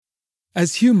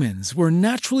As humans, we're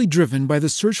naturally driven by the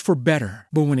search for better.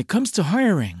 But when it comes to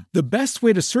hiring, the best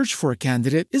way to search for a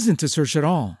candidate isn't to search at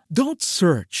all. Don't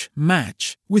search,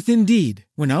 match with Indeed.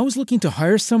 When I was looking to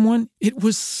hire someone, it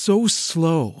was so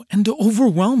slow and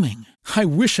overwhelming. I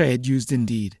wish I had used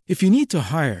Indeed. If you need to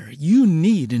hire, you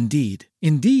need Indeed.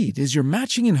 Indeed is your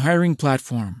matching and hiring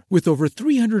platform with over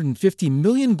 350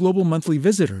 million global monthly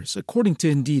visitors, according to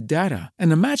Indeed data,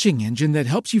 and a matching engine that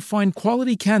helps you find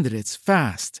quality candidates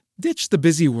fast. Ditch the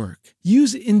busy work.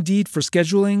 Use Indeed for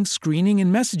scheduling, screening,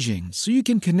 and messaging so you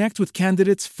can connect with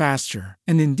candidates faster.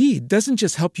 And Indeed doesn't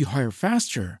just help you hire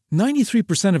faster.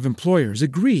 93% of employers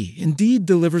agree Indeed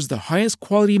delivers the highest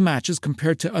quality matches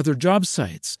compared to other job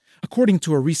sites, according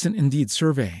to a recent Indeed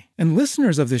survey. And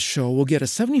listeners of this show will get a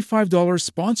 $75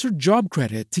 sponsored job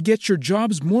credit to get your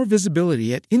jobs more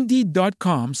visibility at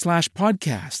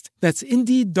Indeed.com/podcast. That's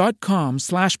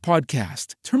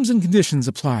Indeed.com/podcast. Terms and conditions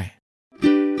apply.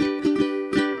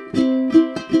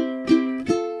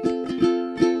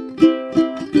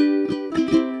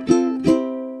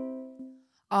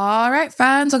 All right,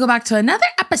 friends, we'll go back to another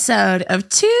episode of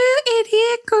Two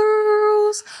Idiot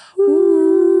Girls.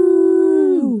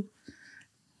 Ooh.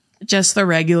 Just the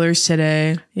regulars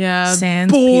today. Yeah.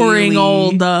 Sans boring Peely.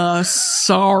 old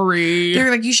sorry. They're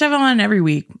like, you should have on every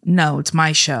week. No, it's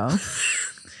my show.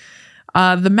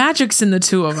 The magic's in the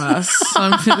two of us.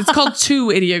 It's called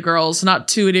Two Idiot Girls, not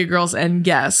Two Idiot Girls and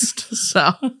Guest.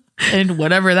 So, And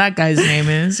whatever that guy's name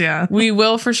is, yeah. we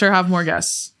will for sure have more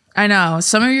guests. I know.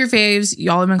 Some of your faves,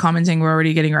 y'all have been commenting. We're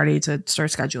already getting ready to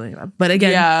start scheduling them. But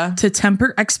again, Yeah. to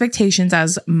temper expectations,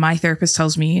 as my therapist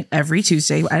tells me every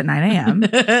Tuesday at 9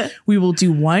 a.m., we will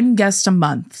do one guest a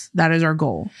month. That is our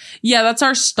goal. Yeah, that's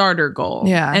our starter goal.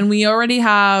 Yeah. And we already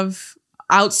have,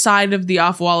 outside of the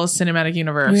Off Wallace Cinematic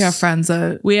Universe, We have friends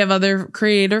that... we have other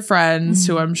creator friends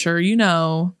who I'm sure you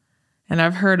know and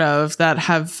I've heard of that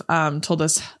have told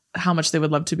us how much they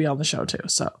would love to be on the show too.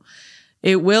 So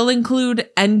it will include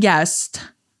and guest,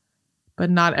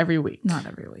 but not every week. Not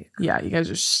every week. Yeah, you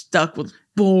guys are stuck with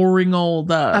boring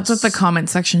old us. That's what the comment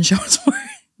section shows for.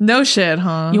 No shit,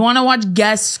 huh? You want to watch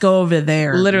guests, go over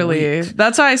there. Literally.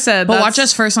 That's why I said. But that's- watch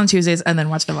us first on Tuesdays and then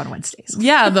watch them on Wednesdays.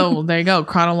 Yeah, though. There you go.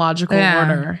 Chronological Yeah.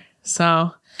 order.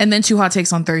 So And then 2 hot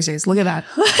takes on Thursdays. Look at that.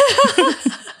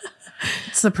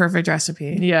 It's the perfect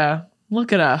recipe. yeah,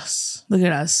 look at us. Look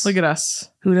at us. Look at us.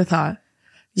 Who'd have thought?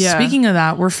 Yeah. Speaking of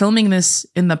that, we're filming this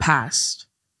in the past.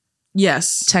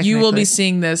 Yes, you will Technically. be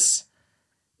seeing this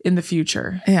in the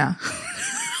future. Yeah.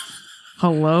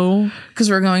 Hello. Because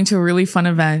we're going to a really fun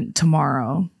event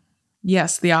tomorrow.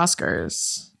 Yes, the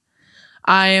Oscars.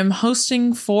 I am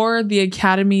hosting for the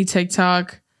Academy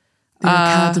TikTok. The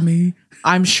Academy.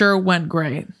 I'm sure it went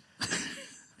great.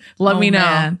 Let me know.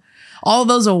 Man. All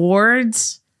those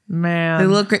awards, Man. they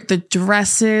look great. The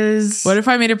dresses. What if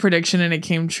I made a prediction and it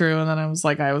came true and then I was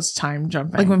like, I was time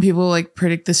jumping? Like when people like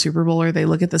predict the Super Bowl or they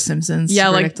look at the Simpsons. yeah,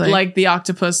 to like predict, the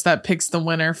octopus that picks the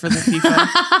winner for the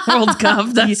FIFA World Cup.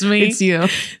 That's me. It's you.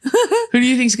 Who do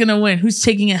you think's gonna win? Who's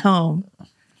taking it home?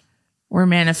 We're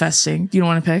manifesting. Do you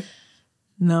want to pick?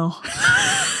 No.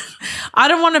 I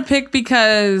don't want to pick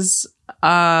because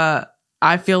I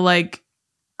feel like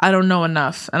I don't know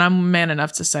enough and I'm man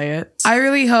enough to say it. I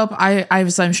really hope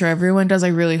I'm sure everyone does. I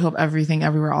really hope Everything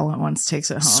Everywhere All at Once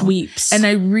takes it home. Sweeps. And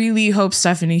I really hope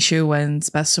Stephanie Hsu wins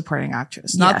Best Supporting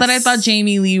Actress. Not that I Yes. thought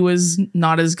Jamie Lee was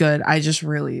not as good. I just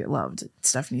really loved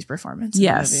Stephanie's performance. in the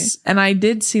movie. yes. And I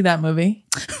did see that movie.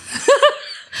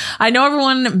 I know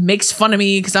everyone makes fun of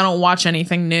me because I don't watch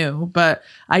anything new, but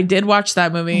I did watch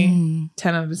that movie.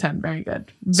 10 out of 10. Very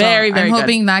good. Very, So very I'm good.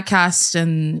 hoping that cast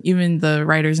and even the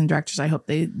writers and directors, I hope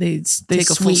they take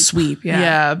a full sweep.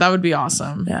 Yeah, that would be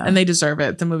awesome. Yeah. And they deserve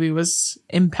it. The movie was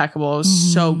impeccable. It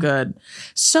was so good.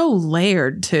 So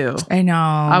layered too. I know.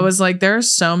 I was like, there are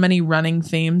so many running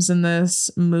themes in this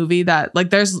movie that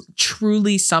like there's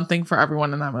truly something for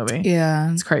everyone in that movie.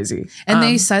 yeah. It's crazy. And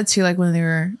they said too, like when they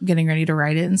were getting ready to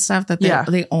write it and stuff, that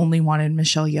they only wanted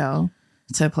Michelle Yeoh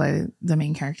to play the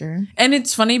main character. and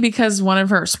it's funny because one of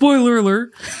her spoiler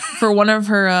alert for one of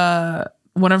her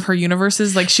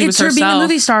universes, like she It's was her herself. being a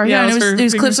movie star. Yeah, and her it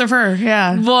was being- clips of her.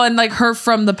 Yeah. Well, and like her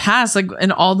from the past, like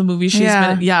in all the movies she's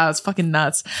Yeah. been. Yeah, it's fucking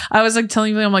nuts. I was like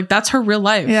telling you, I'm like, that's her real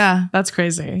life. Yeah. That's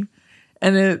crazy.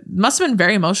 And it must have been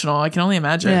very emotional. I can only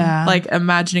imagine. Yeah. Like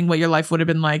imagining what your life would have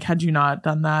been like had you not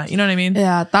done that. You know what I mean?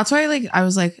 Yeah, that's why I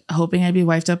was like hoping I'd be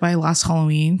wifed up by last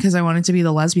Halloween because I wanted to be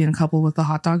the lesbian couple with the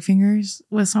hot dog fingers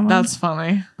with someone. That's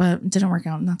funny. but it didn't work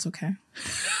out, and that's okay.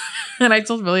 And I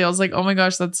told Billy, I was like, oh my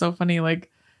gosh, that's so funny. Like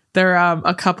they're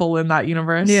a couple in that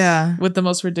universe. Yeah. With the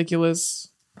most ridiculous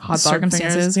hot dog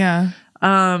Circumstances, fingers.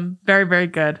 yeah. Very, very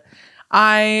good.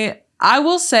 I I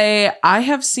will say I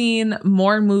have seen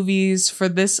more movies for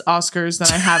this Oscars than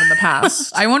I have in the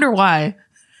past. I wonder why.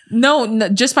 No,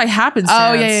 just by happenstance.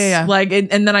 Oh, yeah. Like,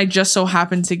 and then I just so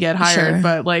happened to get hired. Sure.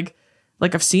 But like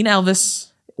I've seen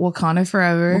Elvis, Wakanda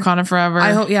Forever. Wakanda Forever.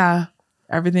 I hope, yeah.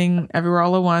 Everything, Everywhere,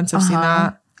 All at Once. I've seen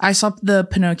that. I saw the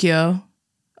Pinocchio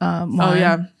one. Oh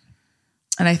yeah,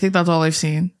 and I think that's all I've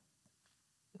seen.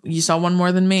 you saw one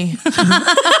more than me.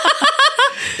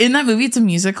 In that movie, it's a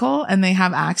musical and they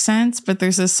have accents, but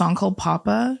there's this song called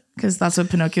Papa because that's what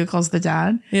Pinocchio calls the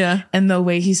dad. Yeah. And the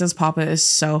way he says Papa is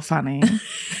so funny.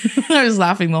 I was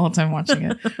laughing the whole time watching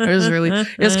it.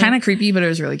 It was kind of creepy, but it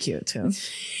was really cute too.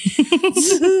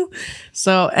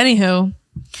 So anywho,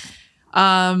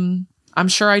 I'm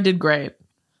sure I did great.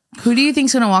 Who do you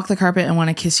think's gonna walk the carpet and want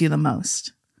to kiss you the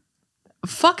most?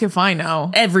 Fuck if I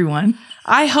know. Everyone.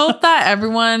 I hope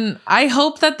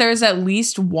that there's at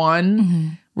least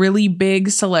one really big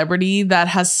celebrity that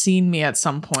has seen me at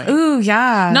some point. Ooh,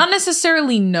 yeah. Not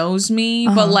necessarily knows me,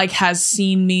 but like has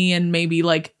seen me and maybe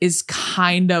like is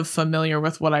kind of familiar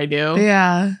with what I do.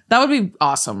 Yeah. That would be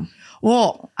awesome.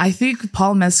 Well, I think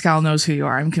Paul Mescal knows who you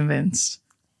are. I'm convinced.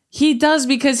 He does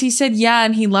because he said yeah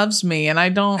and he loves me and I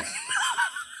don't.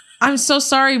 I'm so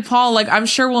sorry, Paul. Like, I'm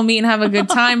sure we'll meet and have a good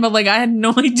time, but like, I had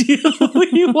no idea who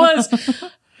he was.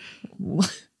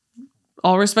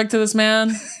 All respect to this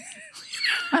man.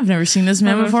 I've never seen this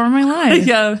man before in my life.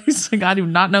 Yeah, he's like, I do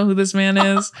not know who this man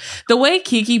is. The way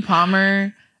Kiki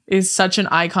Palmer is such an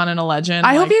icon and a legend.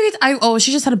 I hope you get.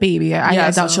 She just had a baby.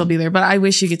 I doubt so. she'll be there, but I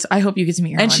wish you get. I hope you get to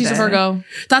meet her. And one she's day. a Virgo.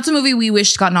 That's a movie we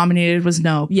wished got nominated. Was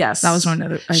Nope. Yes, that was one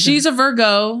other. She's a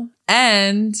Virgo,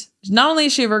 and not only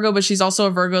is she a Virgo, but she's also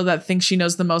a Virgo that thinks she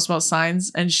knows the most about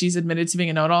signs, and she's admitted to being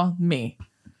a know-it-all. Me.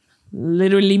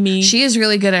 Literally me. She is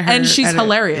really good at her. And she's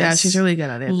hilarious. Yeah, she's really good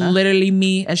at it. Though. Literally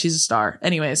me, and she's a star.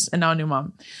 Anyways, and now a new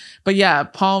mom. But yeah,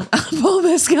 Paul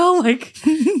Mescal, like,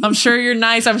 I'm sure you're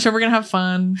nice. I'm sure we're gonna have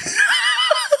fun.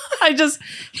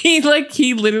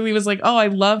 He literally was like, oh, I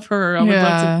love her. I would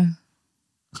love to.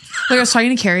 Like I was talking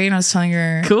to Carrie and I was telling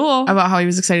her Cool about how he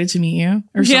was excited to meet you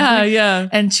or something. Yeah.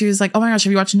 And she was like, oh my gosh,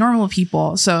 have you watched Normal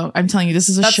People? So I'm telling you, this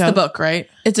is a show. That's the book, right?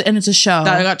 It's a show.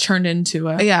 That got turned into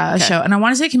a show. And I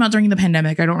want to say it came out during the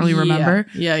pandemic. I don't really remember.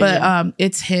 Yeah. But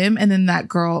it's him and then that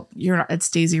girl, it's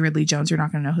Daisy Ridley Jones. You're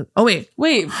not gonna know who. Oh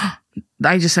wait.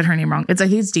 I just said her name wrong. I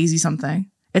think it's Daisy something.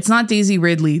 It's not Daisy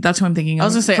Ridley. That's who I'm thinking of. I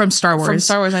was gonna say from Star Wars. From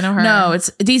Star Wars, I know her. No, it's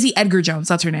Daisy Edgar Jones.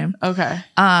 That's her name. Okay.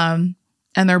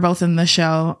 And they're both in the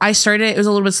show. I started it was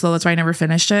a little bit slow, that's why I never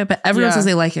finished it. But everyone says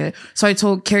they like it. So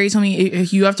Carrie told me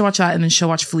if you have to watch that, and then she'll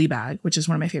watch Fleabag, which is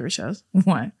one of my favorite shows.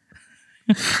 What?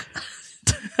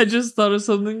 I just thought of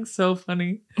something so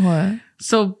funny. What?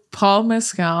 So Paul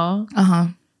Mescal.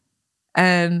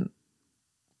 And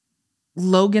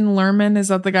Logan Lerman, is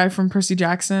that the guy from Percy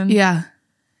Jackson? Yeah.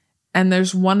 And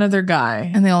there's one other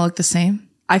guy. And they all look the same?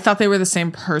 I thought they were the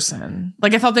same person.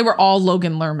 Like I thought they were all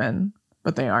Logan Lerman,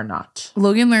 but they are not.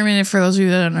 Logan Lerman, for those of you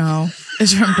that don't know,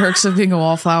 is from Perks of Being a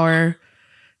Wallflower.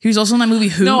 He was also in that movie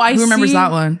Who? No, Who remembers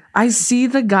that one? I see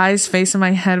the guy's face in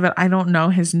my head, but I don't know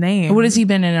his name. What has he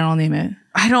been in? And I'll name it.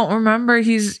 I don't remember.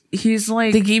 He's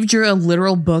like, they gave Drew a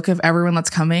literal book of everyone that's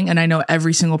coming, and I know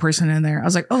every single person in there. I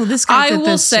was like, oh, this guy. I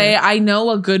will say I know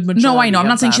a good majority. No, I know. I'm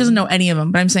not saying them. she doesn't know any of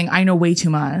them, but I'm saying I know way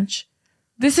too much.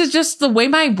 This is just the way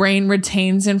my brain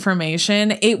retains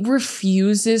information. It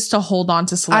refuses to hold on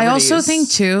to celebrities. I also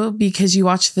think too, because you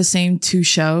watch the same 2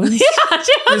 shows,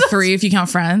 or 3 if you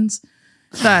count Friends,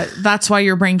 that's why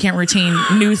your brain can't retain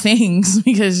new things,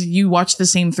 because you watch the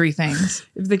same 3 things.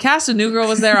 If the cast of New Girl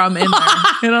was there, I'm in there.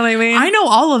 You know what I mean? I know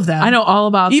all of them. I know all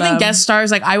about even them. Guest stars.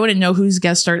 Like I wouldn't know who's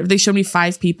guest starred. If they showed me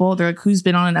 5 people, they're like, who's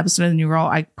been on an episode of the New Girl?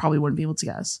 I probably wouldn't be able to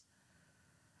guess.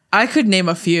 I could name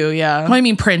a few, yeah. Well, I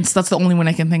mean, Prince. That's the only one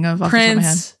I can think of.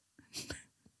 Prince.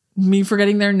 Me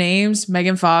forgetting their names.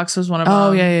 Megan Fox was one of them.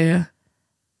 Oh, yeah.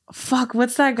 Fuck,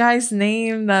 what's that guy's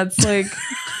name? That's like...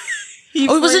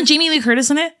 wasn't Jamie Lee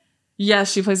Curtis in it? Yes,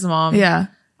 she plays the mom. Yeah.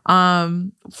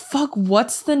 Fuck,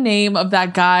 what's the name of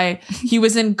that guy? He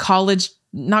was in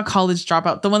not College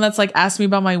Dropout. The one that's like, Ask Me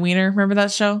About My Wiener. Remember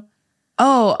that show?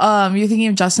 Oh, you're thinking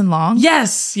of Justin Long?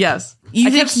 Yes. You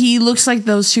think he looks like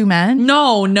those 2 men?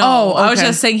 No. Oh, okay. I was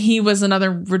just saying he was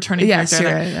another returning character.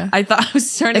 Sure, yeah. I thought I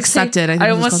was trying to Accepted. say, I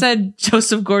almost said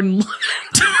Joseph Gordon.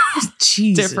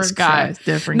 Jesus different guy. Christ,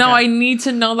 different no, guy. I need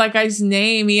to know that guy's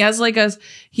name. He has like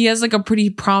a pretty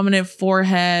prominent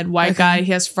forehead, white guy.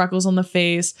 He has freckles on the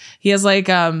face. He has like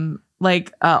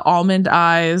almond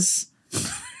eyes.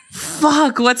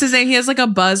 Fuck, what's his name? He has like a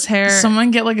buzz hair.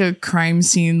 Someone get like a crime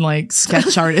scene like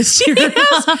sketch artist here.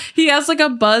 he has like a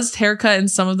buzzed haircut in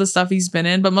some of the stuff he's been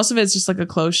in, but most of it's just like a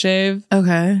close shave.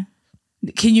 Okay.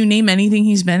 Can you name anything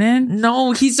he's been in?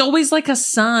 No, he's always like a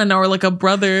son or like a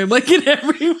brother, like in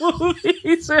every movie. Do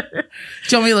you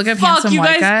want me to look up handsome you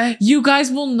white guys, guy? you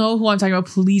guys will know who I'm talking about.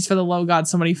 Please, for the love of God,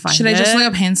 somebody find Should it. I just look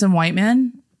up handsome white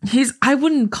man? I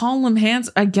wouldn't call him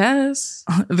handsome, I guess.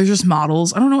 They're just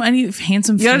models. I don't know any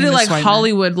handsome. You gotta do famous like white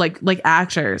Hollywood, like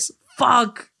actors.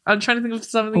 Fuck. I'm trying to think of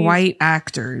some of men. these. White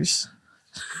actors.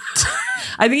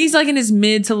 I think he's like in his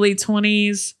mid to late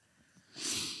 20s.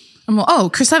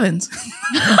 Chris Evans.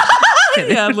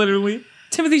 Yeah, literally.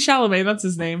 Timothy Chalamet, that's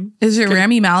his name. Is it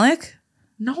Rami Malek?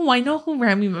 No, I know who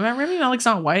Rami Malek's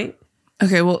not white.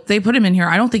 Okay, well, they put him in here.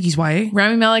 I don't think he's white.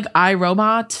 Rami Malek,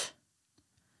 iRobot.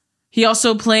 He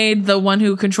also played the one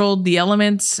who controlled the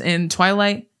elements in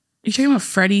Twilight. You talking about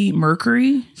Freddie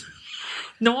Mercury?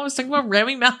 No, I was talking about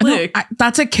Rami Malek. No,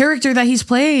 that's a character that he's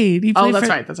played. He played That's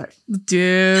right.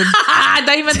 Dude. I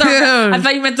thought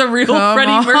you meant the real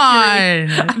Freddie Mercury. I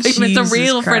thought you meant the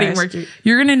real Freddie Mercury.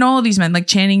 You're gonna know all these men like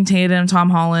Channing Tatum, Tom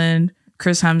Holland,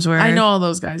 Chris Hemsworth. I know all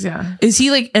those guys. Yeah. Is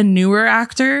he like a newer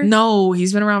actor? No,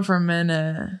 he's been around for a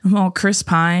minute. Well, Chris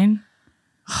Pine.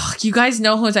 You guys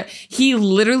know who it's like. He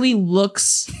literally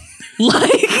looks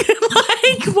like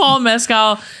Paul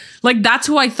Mescal. Like that's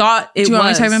who I thought it was. Do you want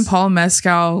me to type in Paul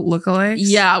Mescal lookalikes?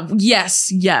 Yeah.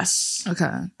 Yes.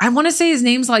 Okay. I want to say his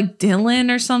name's like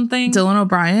Dylan or something. Dylan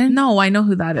O'Brien? No, I know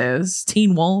who that is.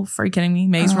 Teen Wolf. Are you kidding me?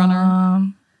 Maze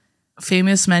Runner.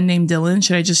 Famous men named Dylan.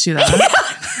 Should I just do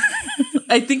that?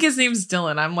 I think his name's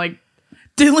Dylan. I'm like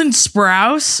Dylan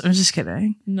Sprouse. I'm just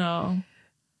kidding. No.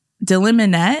 Dylan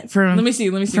Minnette from. Let me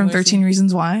see. From 13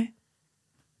 Reasons Why.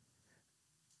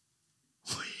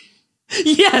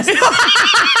 Yes.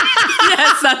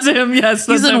 Yes, that's him. Yes,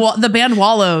 he's in the band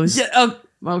Wallows. Yeah, oh,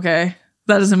 okay.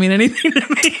 That doesn't mean anything to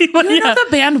me. But you know the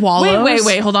band Wallows?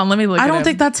 Wait. Hold on. Let me look. I don't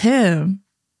think that's him.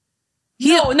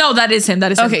 No, that is him.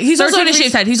 That is him. Okay, he's also had a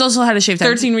shaved head. He's also had a shaved head.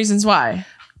 13 Reasons Why.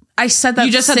 I said that.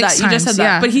 You just said that. Times. You just said that.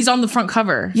 Yeah. But he's on the front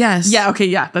cover. Yes. Yeah. Okay.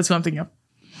 Yeah. That's what I'm thinking of.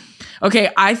 Okay.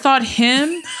 I thought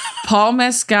him, Paul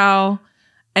Mescal,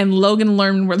 and Logan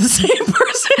Lerman were the same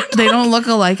person. They don't look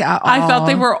alike at all. I thought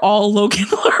they were all Logan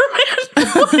Lerman.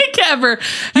 Like ever.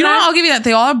 You know what? I'll give you that.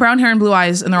 They all have brown hair and blue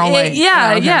eyes, and they're all white.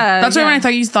 Yeah, okay. yeah. That's why yeah. when I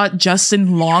thought you thought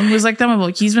Justin Long was like them, I'm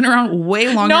like, he's been around way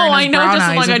longer. No, I know Justin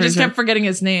Justin Long. I just kept forgetting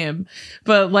his name.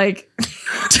 But like,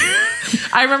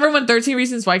 I remember when 13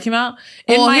 Reasons Why came out.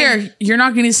 Here, you're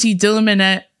not going to see Dylan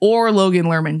Minnette or Logan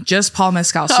Lerman, just Paul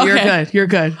Mescal. So you're good. You're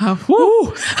good.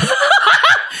 Woo.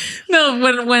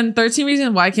 No, when 13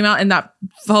 Reasons Why came out and that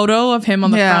photo of him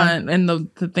on the front and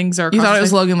the things are... You thought it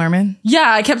was Logan Lerman?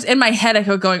 Yeah, I kept... In my head, I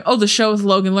kept going, the show with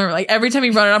Logan Lerman. Like, every time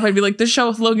he brought it up, I'd be like, the show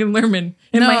with Logan Lerman.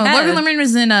 In my head. Logan Lerman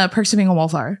was in Perks of Being a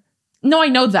Wallflower. No, I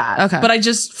know that. Okay. But I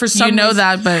just, for some reason... You know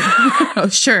that, but...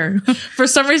 sure. For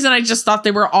some reason, I just thought they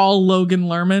were all Logan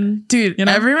Lerman. Dude, you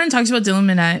know? Everyone talks about Dylan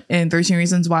Minnette in 13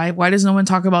 Reasons Why. Why does no one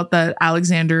talk about that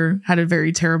Alexander had a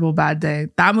very terrible bad day?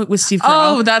 That was Steve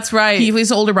Carell. Oh, that's right. He plays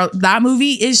the older brother. That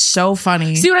movie is so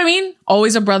funny. See what I mean?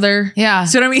 Always a brother. Yeah.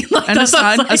 See what I mean? Like, and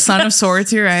a son of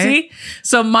sorts, you're right. See?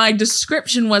 So my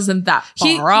description wasn't that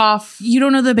far off. You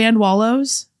don't know the band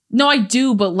Wallows? No, I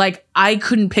do, but like, I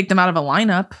couldn't pick them out of a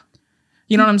lineup.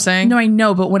 You know what I'm saying? No, I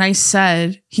know, but when I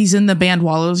said he's in the band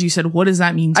Wallows, you said, what does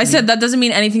that mean to me? I said that doesn't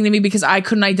mean anything to me because I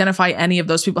couldn't identify any of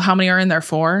those people. How many are in there?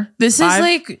 4? This 5? Is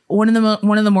like one of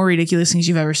the more ridiculous things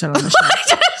you've ever said on the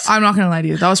show. I'm not gonna lie to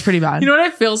you. That was pretty bad. You know what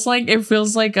it feels like? It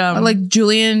feels like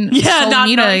Julian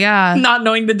Solomita, not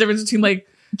knowing the difference between like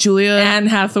Julia Anne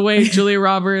Hathaway, Julia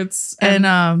Roberts, and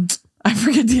I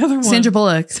forget the other one. Sandra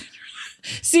Bullock.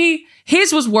 See,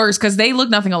 his was worse because they look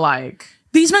nothing alike.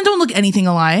 These men don't look anything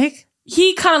alike.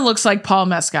 He kind of looks like Paul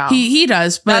Mescal. He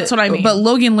does, but that's what I mean. But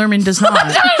Logan Lerman does not.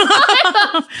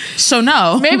 So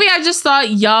no. Maybe I just thought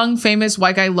young, famous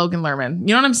white guy Logan Lerman. You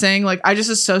know what I'm saying? Like I just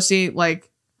associate like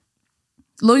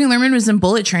Logan Lerman was in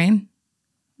Bullet Train.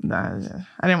 Nah,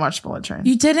 I didn't watch Bullet Train.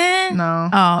 You didn't? No.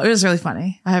 Oh, it was really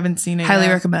funny. I haven't seen it. Highly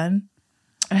recommend.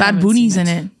 Bad Bunny's in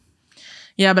it.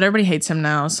 Yeah, but everybody hates him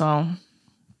now. So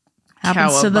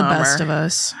happens to the best of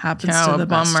us. Happens to the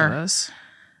best of us.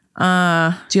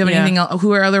 Do you have anything else?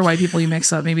 Who are other white people you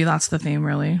mix up? Maybe that's the theme,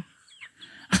 really.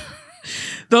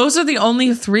 Those are the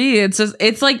only 3.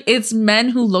 It's men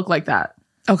who look like that.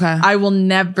 Okay. I will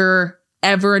never,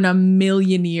 ever in a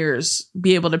million years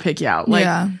be able to pick you out.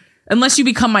 Like, unless you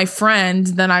become my friend,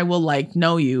 then I will like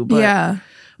know you. But,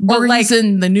 or like he's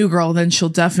in The New Girl, then she'll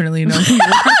definitely know who you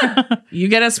are. You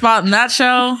get a spot in that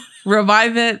show,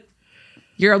 revive it,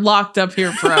 you're locked up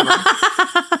here forever.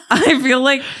 I feel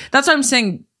like that's what I'm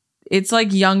saying. it's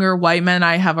like younger white men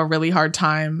I have a really hard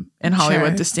time in Hollywood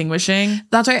Sure. distinguishing.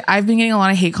 That's why I've been getting a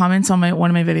lot of hate comments on one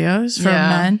of my videos from Yeah.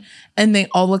 men, and they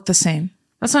all look the same.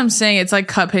 That's what I'm saying. It's like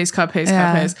cut paste, cut paste,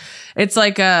 Yeah. cut paste. It's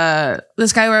like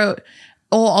This guy wrote,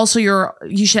 "Oh, also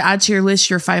you should add to your list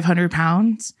your 500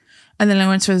 pounds." And then I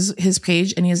went to his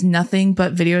page, and he has nothing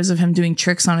but videos of him doing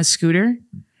tricks on a scooter.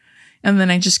 And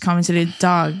then I just commented,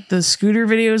 "Dog, the scooter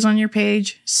videos on your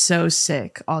page, so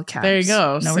sick." All caps. There you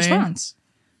go. No See? response.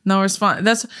 no response.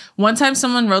 That's one time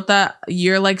someone wrote that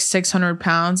you're like 600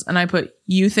 pounds, and I put,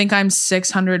 you think I'm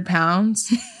 600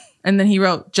 pounds? And then he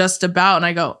wrote just about, and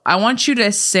I go, I want you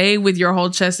to say with your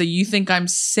whole chest that you think I'm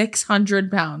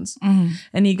 600 pounds.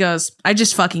 And he goes, I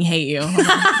just fucking hate you. I'm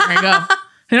like, there you go.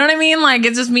 You know what I mean? Like,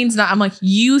 it just means not. I'm like,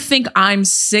 you think I'm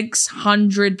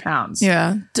 600 pounds.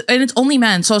 Yeah. And it's only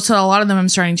men. So to a lot of them, I'm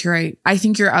starting to write, I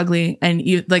think you're ugly. And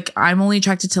you like, I'm only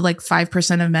attracted to like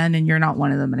 5% of men, and you're not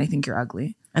one of them. And I think you're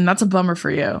ugly. And that's a bummer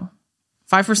for you.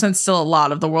 5% is still a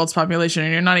lot of the world's population,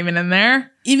 and you're not even in there.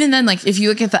 Even then, like if you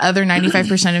look at the other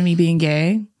 95% of me being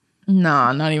gay,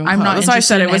 No, not even. I'm close. not That's why I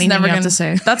said interested it in was anything never you have going to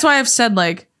say. That's why I've said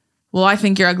like, well, I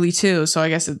think you're ugly too, so I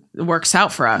guess it works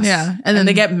out for us. Yeah, and then then-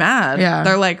 they get mad. Yeah.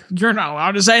 They're like, you're not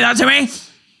allowed to say that to me.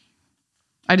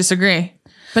 I disagree.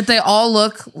 but they all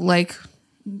look like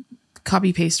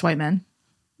copy paste white men.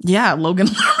 Yeah, Logan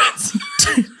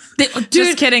Lerman.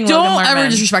 Dude, kidding, Don't Logan ever Lerman.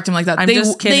 disrespect him like that. I'm they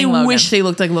just kidding, they Logan. wish they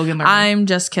looked like Logan Lerman. I'm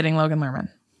just kidding, Logan Lerman.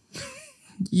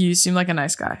 You seem like a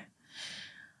nice guy.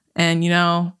 And, you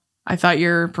know, I thought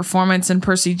your performance in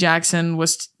Percy Jackson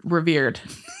was revered.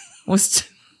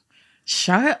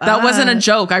 Shut up. That wasn't a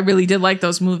joke. I really did like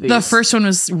those movies. The first one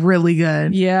was really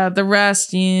good. Yeah, the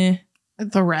rest, yeah.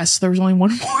 The rest, there was only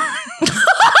one more.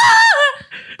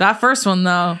 That first one,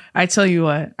 though. I tell you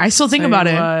what, I still think Tell about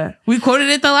you it. what. We quoted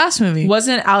it the last movie.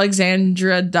 Wasn't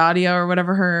Alexandra Daddario or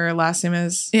whatever her last name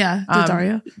is? Yeah,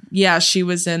 Daria. Yeah, she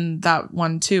was in that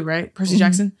one too, right? Percy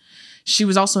Jackson. She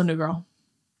was also a new girl.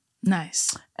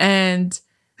 Nice. And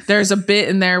there's a bit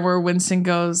in there where Winston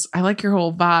goes, I like your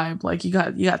whole vibe. Like you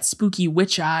got spooky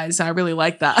witch eyes. I really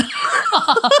like that.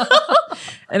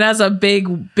 And as a big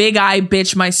eye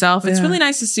bitch myself, it's Yeah. really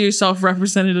nice to see yourself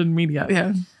represented in media.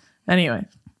 Yeah, Anyway,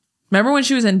 remember when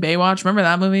she was in Baywatch? Remember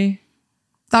that movie?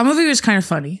 that movie was kind of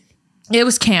funny. It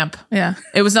was camp. Yeah,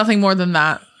 It was nothing more than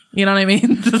that. You know what I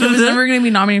mean? it was never going to be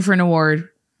nominated for an award.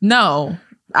 No,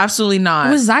 absolutely not.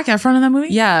 Was Zac Efron in that movie?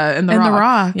 Yeah, in The In Rock. The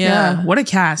Rock. Yeah. What a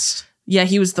cast. Yeah,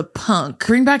 he was the punk.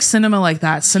 Bring back cinema like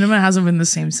that. Cinema hasn't been the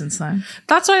same since then.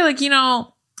 That's why, like, you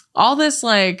know, all this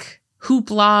like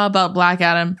hoopla about Black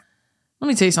Adam. Let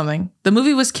me tell you something. The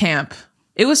movie was camp.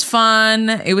 It was fun.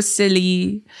 It was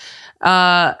silly.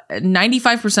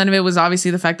 95% of it was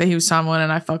obviously the fact that he was someone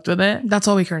and I fucked with it. That's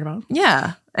all we cared about.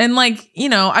 Yeah. And like, you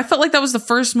know, I felt like that was the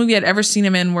first movie I'd ever seen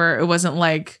him in where it wasn't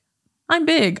like, I'm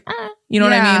big. You know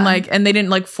what I Yeah. mean? Like, and they didn't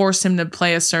like force him to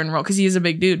play a certain role because he is a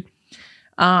big dude.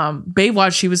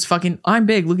 Baywatch, he was fucking, I'm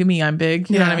big. Look at me. I'm big.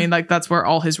 You know what I Yeah. mean? Like, that's where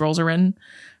all his roles are in.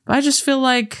 But I just feel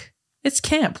like it's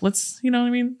camp. Let's, you know what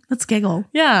I mean? Let's giggle.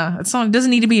 Yeah. It's not, it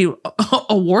doesn't need to be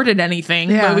awarded anything,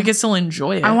 Yeah. but we can still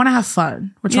enjoy it. I want to have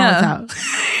fun. What's Yeah. wrong with that?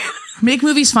 Make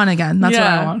movies fun again. That's what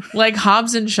I want. Like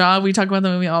Hobbs and Shaw, we talk about the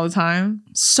movie all the time.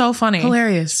 So funny.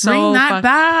 Hilarious. So Bring that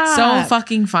back. So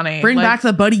fucking funny. Bring Like, back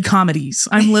the buddy comedies.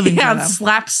 I'm living for yeah, them.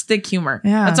 slapstick humor.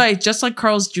 Yeah. That's why, just like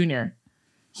Carl's Jr.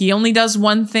 He only does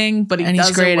one thing, but And does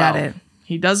he's great it well. at it.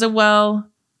 He does it well.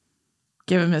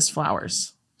 Give him his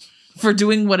flowers for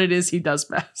doing what it is he does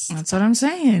best. That's what I'm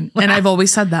saying. And I've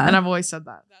always said that. And I've always said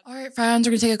that. All right, friends,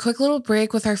 we're going to take a quick little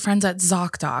break with our friends at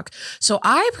ZocDoc. So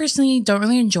I personally don't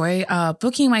really enjoy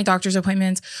booking my doctor's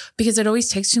appointments because it always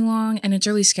takes too long and it's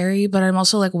really scary, but I'm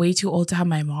also like way too old to have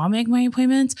my mom make my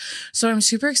appointments. So I'm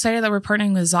super excited that we're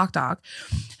partnering with ZocDoc.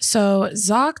 So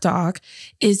ZocDoc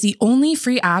is the only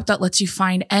free app that lets you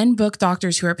find and book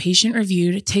doctors who are patient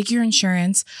reviewed, take your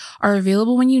insurance, are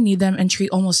available when you need them, and treat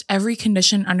almost every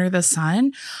condition under the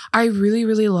sun. I really,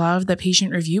 really love the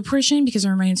patient review portion because it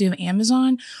reminds me of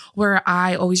Amazon, where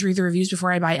I always read the reviews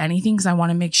before I buy anything because I want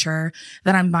to make sure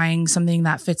that I'm buying something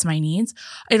that fits my needs.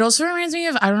 It also reminds me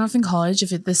of, I don't know if in college, if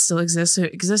this still exists,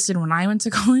 it existed when I went to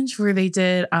college, where they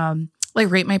did like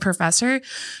rate my professor.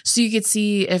 So you could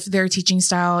see if their teaching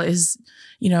style is,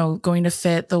 you know, going to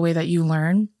fit the way that you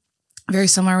learn. Very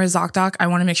similar with ZocDoc. I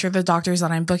want to make sure the doctors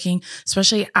that I'm booking,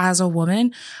 especially as a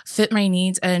woman, fit my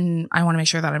needs, and I want to make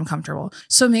sure that I'm comfortable.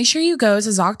 So make sure you go to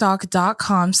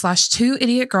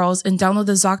ZocDoc.com/2idiotgirls and download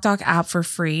the ZocDoc app for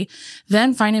free.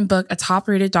 Then find and book a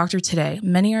top-rated doctor today.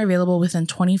 Many are available within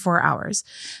 24 hours.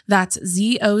 That's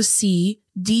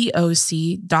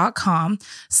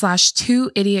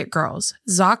ZocDoc.com/2idiotgirls.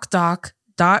 ZocDoc.com/2idiotgirls.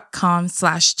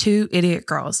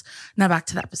 patreon.com/2idiotgirls. Now back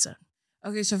to the episode.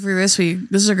 Okay, so for this week,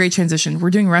 this is a great transition. We're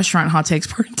doing restaurant hot takes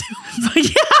part 2. But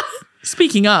yeah.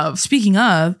 Speaking of,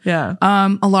 yeah.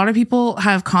 A lot of people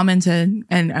have commented,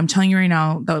 and I'm telling you right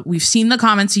now that we've seen the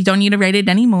comments. You don't need to write it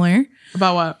anymore.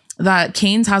 About what? That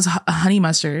Cane's has honey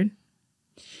mustard.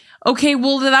 Okay,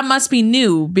 well that must be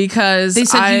new because They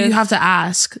said you have to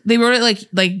ask. They wrote it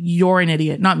like you're an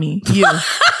idiot, not me. You.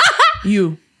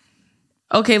 You.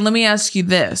 Okay, let me ask you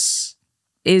this.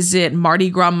 Is it Mardi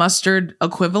Gras mustard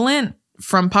equivalent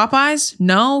from Popeyes?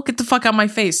 No? Get the fuck out of my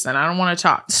face then. I don't want to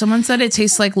talk. Someone said it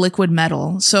tastes like liquid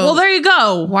metal. So Well, there you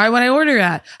go. why would I order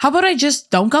that? How about I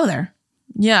just don't go there?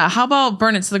 Yeah, how about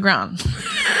burn it to the ground?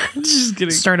 Just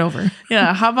kidding. Start over.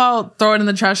 Yeah, how about throw it in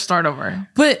the trash, start over?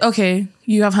 But okay,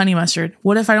 you have honey mustard.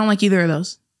 What if I don't like either of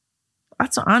those?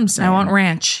 That's what I'm saying. I want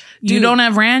ranch. You Dude. don't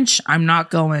have ranch? I'm not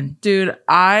going. Dude,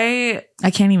 I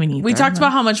can't even eat. we there, talked no.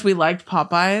 about how much we liked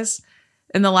Popeyes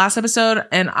in the last episode,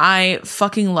 and I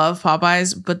fucking love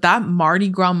Popeyes, but that Mardi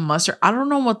Gras mustard, I don't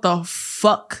know what the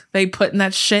fuck they put in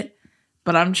that shit,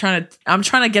 but I'm trying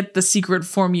to get the secret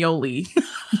formioli.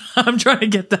 I'm trying to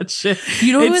get that shit.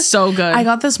 You know, it's so good. I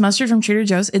got this mustard from Trader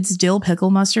Joe's. It's dill pickle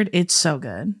mustard. It's so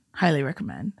good. Highly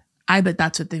recommend. I bet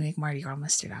that's what they make Mardi Gras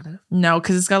mustard out of. No,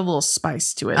 because it's got a little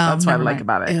spice to it. That's what I never like mind.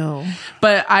 about it. Ew.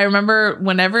 But I remember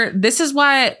whenever, this is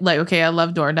why, like, okay, I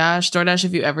love DoorDash. DoorDash,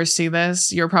 if you ever see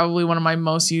this, you're probably one of my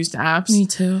most used apps. Me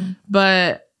too.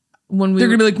 But when They're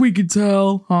gonna be like, we could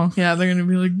tell, huh? yeah, they're gonna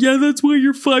be like, yeah, that's why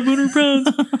you're 500 pounds.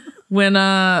 when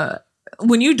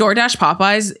you DoorDash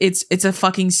Popeyes, it's a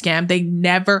fucking scam. They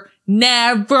never,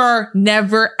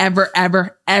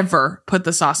 ever put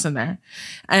the sauce in there.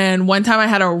 And one time I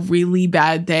had a really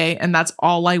bad day, and that's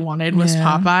all I wanted was Yeah.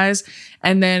 Popeyes.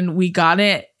 And then we got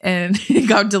it, and it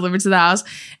got delivered to the house,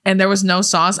 and there was no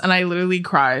sauce, and I literally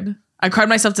cried. I cried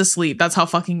myself to sleep. That's how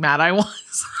fucking mad I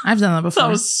was. I've done that before. I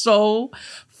was so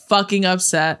fucking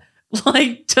upset.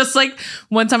 Like, just like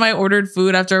one time I ordered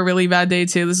food after a really bad day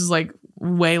too. This is like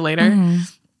way later. Mm-hmm.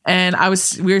 And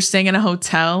we were staying in a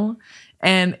hotel,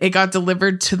 and it got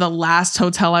delivered to the last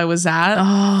hotel I was at.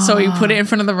 Oh. So he put it in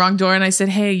front of the wrong door, and I said,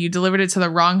 hey, you delivered it to the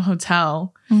wrong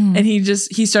hotel. Mm. And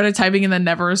he started typing and then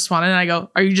never responded. And I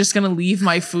go, are you just going to leave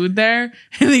my food there?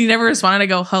 And then he never responded. I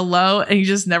go, hello. And he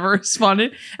just never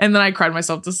responded. And then I cried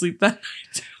myself to sleep that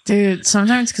night. Dude,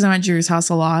 sometimes because I'm at Drew's house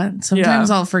a lot, sometimes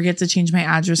Yeah. I'll forget to change my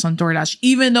address on DoorDash,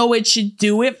 even though it should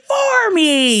do it for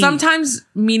me. Sometimes,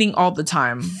 meaning all the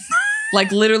time.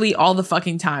 Like literally all the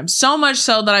fucking time. So much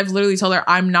so that I've literally told her,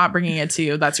 I'm not bringing it to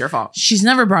you. That's your fault. She's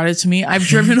never brought it to me. I've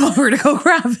driven over to go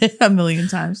grab it a million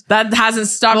times. That hasn't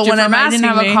stopped But you when from I didn't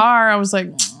asking have me. a car, I was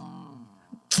like,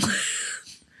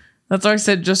 That's why I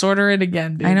said, just order it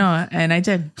again, dude. I know. And I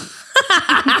did.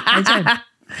 I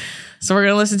did. So we're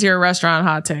going to listen to your restaurant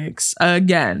hot takes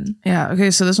again. Yeah. Okay.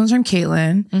 So this one's from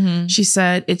Caitlin. Mm-hmm. She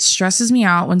said, it stresses me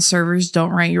out when servers don't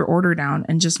write your order down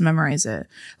and just memorize it.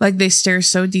 Like they stare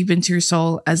so deep into your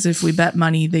soul as if we bet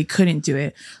money they couldn't do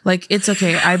it. Like, it's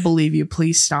okay. I believe you.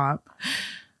 Please stop.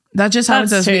 That just happened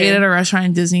to That's us. We true. ate at a restaurant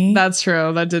in Disney. That's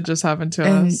true. That did just happen to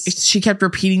and us. she kept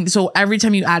repeating. So every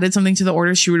time you added something to the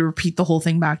order, she would repeat the whole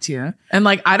thing back to you. And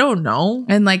like, I don't know.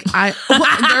 And like,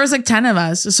 there was like 10 of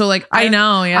us. So like, I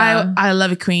know, yeah. I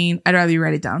love it, queen. I'd rather you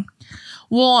write it down.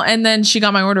 Well, and then she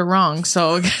got my order wrong.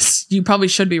 So I guess you probably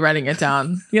should be writing it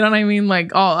down. You know what I mean?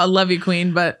 Like, oh, I love you,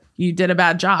 queen, but you did a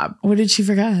bad job. What did she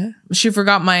forget? She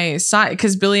forgot my side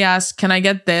because Billy asked, can I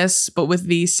get this, but with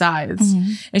these sides?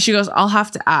 Mm-hmm. And she goes, I'll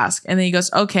have to ask. And then he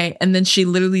goes, okay. And then she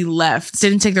literally left.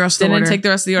 Didn't take the rest of the order. Didn't take the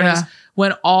rest of the orders. Yeah.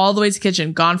 Went all the way to the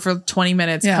kitchen, gone for 20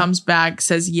 minutes, Yeah. comes back,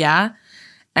 says, yeah.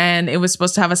 And it was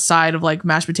supposed to have a side of like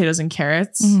mashed potatoes and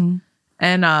carrots. Mm-hmm.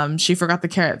 And she forgot the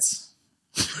carrots.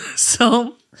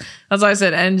 So that's what I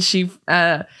said. And she,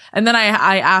 and then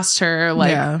I asked her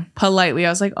like Yeah. politely, I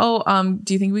was like, oh,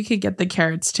 do you think we could get the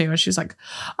carrots too? And she was like,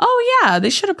 oh yeah, they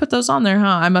should have put those on there, huh?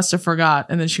 I must have forgot.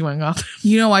 And then she went off.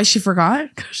 You know why she forgot?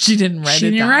 She didn't write She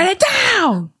it didn't down. write it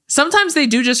down. Sometimes they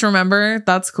do just remember.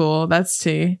 That's cool. That's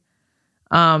tea.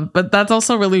 But that's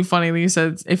also really funny that you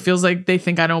said it feels like they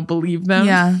think I don't believe them.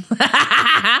 Yeah.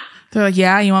 They're like,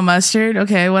 yeah, you want mustard?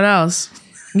 Okay, what else?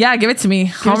 Yeah, give it to me.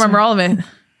 I'll to remember me. all of it.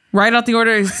 Write out the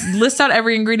order. List out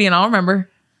every ingredient. I'll remember.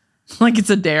 Like it's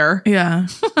a dare. Yeah.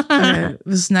 Okay.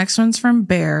 This next one's from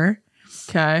Bear.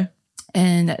 Okay.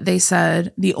 And they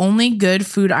said the only good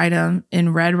food item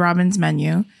in Red Robin's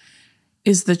menu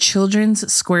is the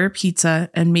children's square pizza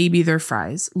and maybe their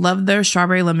fries. Love their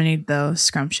strawberry lemonade though.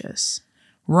 Scrumptious.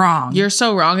 Wrong. You're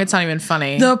so wrong. It's not even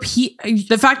funny. the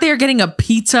The fact that you're getting a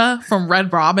pizza from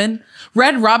Red Robin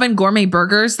Gourmet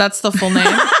Burgers, that's the full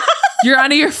name. You're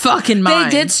out of your fucking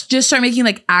mind. They did just start making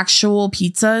like actual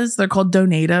pizzas. They're called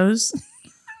Donatos.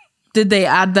 Did they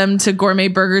add them to gourmet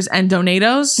burgers and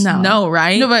Donatos? No,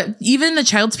 right? No, but even the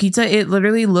Child's Pizza, it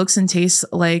literally looks and tastes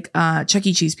like Chuck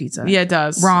E. Cheese pizza. Yeah, it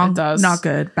does. Wrong. It does. Not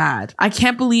good. Bad. I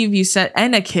can't believe you said,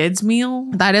 and a kid's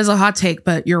meal? That is a hot take,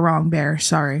 but you're wrong, Bear.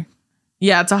 Sorry.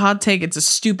 Yeah, it's a hot take. It's a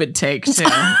stupid take, too.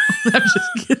 I'm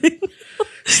just kidding.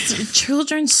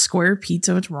 Children's Square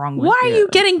Pizza. What's wrong with Why are you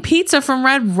getting pizza from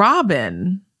Red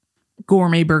Robin?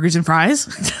 Gourmet burgers and fries?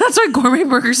 That's why gourmet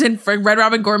burgers and Red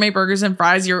Robin gourmet burgers and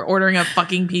fries. You're ordering a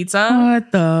fucking pizza.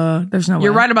 What the? There's no way.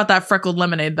 You're right about that freckled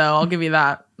lemonade, though. I'll give you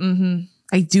that. Mm-hmm.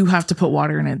 I do have to put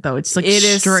water in it, though. It's like It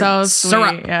is so syrup.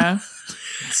 sweet. Yeah,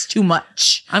 It's too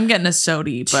much. I'm getting a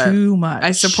sody, but Too much.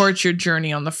 I support your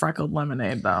journey on the freckled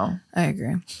lemonade, though. I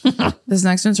agree. This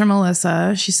next one's from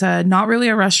Melissa. She said, not really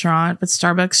a restaurant, but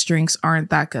Starbucks drinks aren't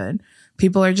that good.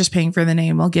 People are just paying for the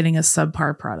name while getting a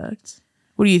subpar product.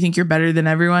 What do you think? You're better than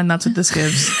everyone? That's what this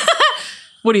gives.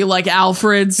 What do you like,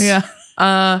 Alfred's? Yeah.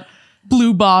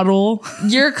 Blue bottle.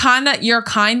 You're kind of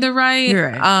right. You're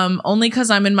right. Only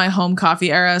because I'm in my home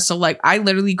coffee era, so like I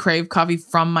literally crave coffee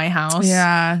from my house.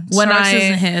 Yeah. When Starbucks I-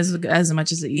 doesn't hit as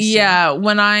much as it used to. Yeah,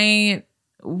 when I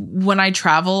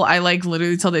travel, I like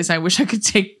literally tell Daisy I wish I could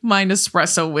take my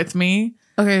Nespresso with me.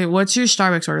 Okay, what's your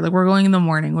Starbucks order? Like, we're going in the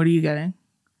morning. What are you getting?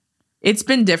 It's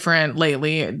been different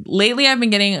lately. Lately, I've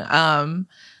been getting a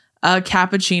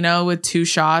cappuccino with 2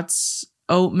 shots,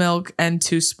 oat milk, and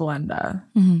 2 Splenda.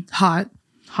 Hot.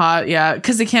 Hot, yeah,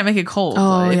 because they can't make it cold.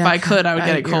 Oh, If yeah, I could, I would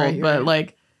get it you're cold. right, you're but right.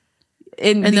 like,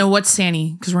 And then what's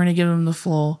Sanny? Because we're going to give them the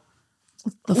full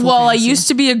well, I fancy. used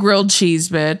to be a grilled cheese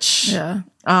bitch. Yeah.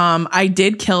 I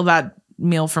did kill that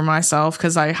meal for myself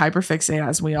because I hyperfixate,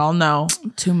 as we all know.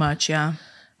 Too much, yeah.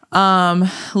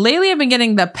 Lately I've been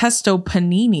getting the pesto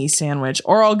panini sandwich,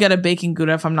 or I'll get a bacon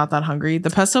gouda if I'm not that hungry. The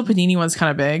pesto panini one's kind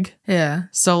of big, Yeah.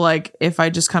 so like if I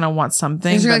just kind of want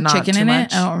something, Is there but like not chicken too in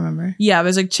much. it? I don't remember. Yeah,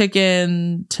 there's like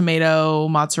chicken, tomato,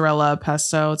 mozzarella,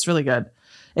 pesto. It's really good.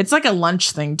 It's like a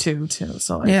lunch thing too.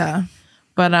 So like, Yeah.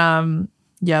 but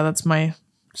yeah, that's my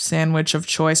sandwich of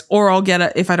choice. Or I'll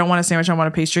get if I don't want a sandwich, I want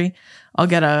a pastry. I'll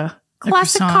get a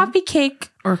classic croissant? coffee cake.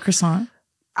 Or croissant.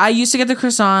 I used to get the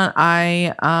croissant.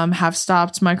 I have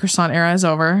stopped. My croissant era is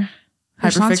over.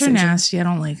 Croissants are Hyperfixation. nasty. I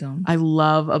don't like them. I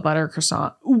love a butter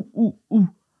croissant. Ooh. But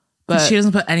But she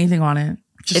doesn't put anything on it.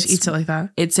 Just It's- eats it like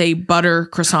that. it's a butter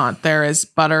croissant. There is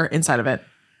butter inside of it.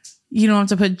 You don't have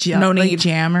to put No like need.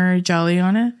 jam or jelly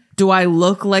on it. Do I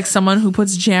look like someone who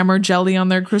puts jam or jelly on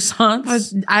their croissants?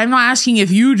 But I'm not asking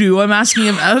if you do. I'm asking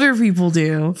if other people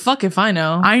do. Fuck if I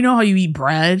know. I know how you eat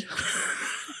bread.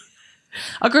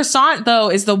 A croissant, though,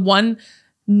 is the one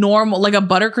normal, like a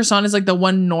butter croissant is like the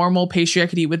one normal pastry I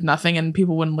could eat with nothing and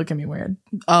people wouldn't look at me weird.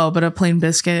 Oh, but a plain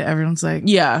biscuit, everyone's like,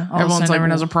 Yeah. all of a sudden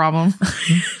everyone has a problem.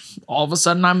 all of a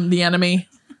sudden I'm the enemy.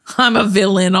 I'm a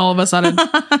villain all of a sudden.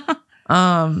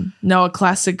 No, a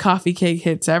classic coffee cake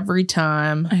hits every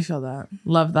time. I feel that.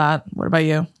 Love that. What about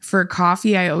you? For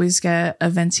coffee, I always get a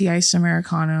venti iced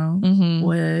Americano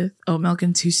with oat milk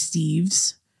and 2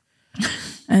 Steves.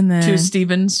 And then 2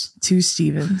 Stevens. 2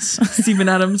 Stevens. Steven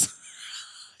Adams.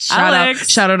 Alex.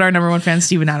 Shout out our number 1 fan,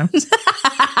 Steven Adams.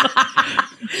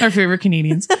 Our favorite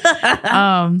Canadians.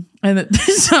 And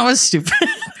that was stupid.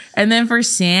 And then for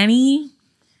Sanny,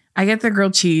 I get the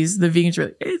grilled cheese. The vegans are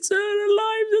like, it's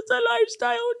a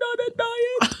lifestyle, not a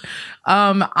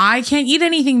diet. I can't eat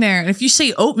anything there. And if you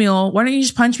say oatmeal, why don't you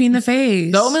just punch me in the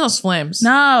face? The oatmeal's flames.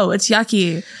 No, it's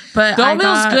yucky. But The I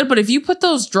oatmeal's got- good, but if you put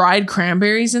those dried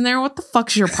cranberries in there, what the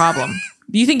fuck's your problem?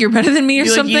 Do you think you're better than me or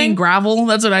You like something? eating gravel?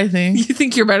 That's what I think. You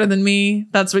think you're better than me?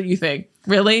 That's what you think.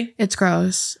 Really? It's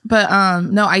gross. But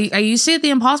no, I used to eat the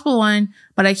Impossible one,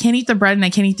 but I can't eat the bread and I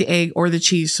can't eat the egg or the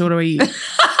cheese. So what do I eat?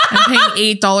 I'm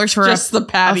paying $8 for Just the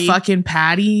patty. a fucking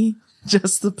patty.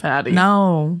 Just the patty.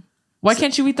 No. Why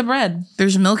can't you eat the bread?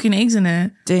 There's milk and eggs in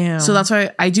it. Damn. So that's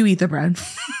why I do eat the bread.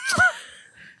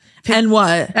 and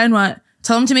what? And what?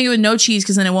 Tell them to make it with no cheese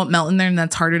because then it won't melt in there and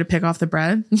that's harder to pick off the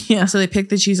bread. Yeah. So they pick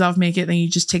the cheese off, make it, then you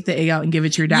just take the egg out and give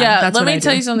it to your dad. Yeah, That's let what me I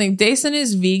tell do. you something. Dason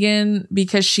is vegan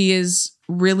because she is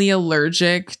really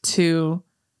allergic to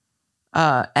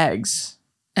eggs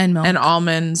And milk. and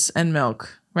almonds and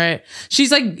milk, right?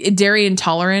 She's like dairy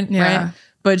intolerant, Yeah. right?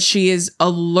 But she is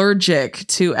allergic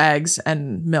to eggs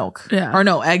and milk. Yeah. Or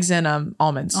no, eggs and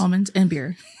almonds. Almonds and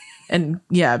beer. And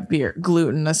yeah, beer,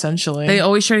 gluten essentially. They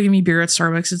always try to give me beer at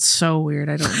Starbucks. It's so weird.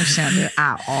 I don't understand it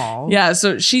at all. Yeah,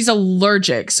 so she's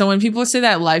allergic. So when people say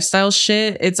that lifestyle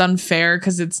shit, it's unfair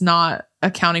because it's not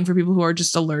accounting for people who are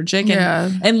just allergic.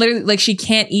 And literally, like, she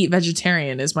can't eat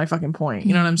vegetarian is my fucking point.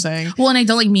 You know what I'm saying? Well, and I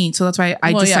don't like meat, so that's why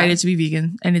I decided to be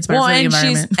vegan, and it's better for the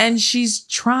environment. And she's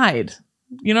tried.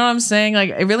 You know what I'm saying?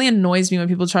 Like, it really annoys me when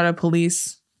people try to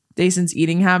police Dayson's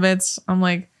eating habits. I'm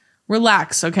like,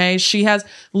 relax, okay? She has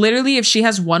literally, if she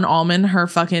has one almond, her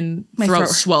fucking throat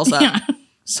swells up. Yeah.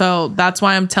 So that's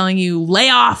why I'm telling you, lay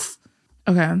off.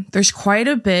 Okay. There's quite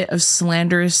a bit of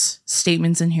slanderous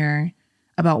statements in here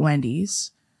about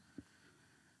Wendy's.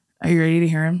 Are you ready to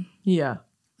hear them? Yeah.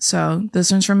 So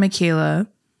this one's from Michaela,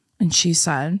 and she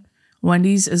said,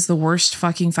 Wendy's is the worst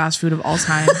fucking fast food of all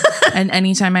time. And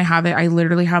anytime I have it, I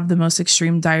literally have the most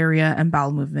extreme diarrhea and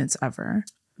bowel movements ever.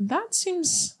 That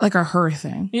seems like a her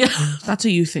thing. Yeah. That's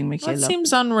a you thing, Michaela. That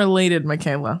seems unrelated,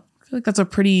 Michaela. I feel like that's a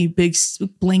pretty big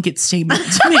blanket statement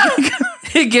to make.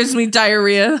 It gives me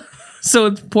diarrhea, so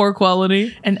it's poor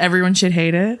quality. And everyone should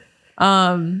hate it.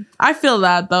 I feel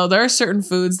that, though. There are certain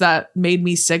foods that made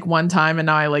me sick one time, and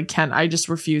now I just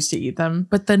refuse to eat them.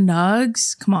 But the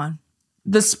nugs, come on.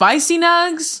 The spicy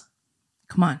nugs?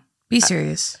 Come on. Be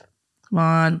serious. Come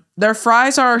on. Their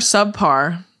fries are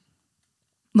subpar.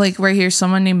 Like right here,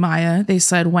 someone named Maya, they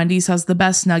said Wendy's has the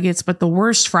best nuggets, but the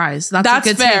worst fries. That's a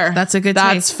good fair. Take. That's a good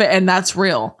That's take. fair, and that's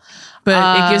real.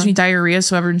 But it gives me diarrhea,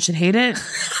 so everyone should hate it.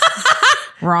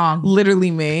 Wrong.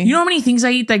 Literally me. You know how many things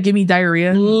I eat that give me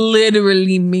diarrhea?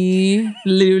 Literally me.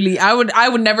 Literally. I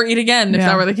would never eat again if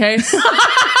that were the case.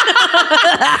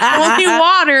 Only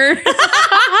water.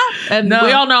 And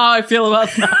we all know how I feel about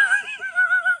that.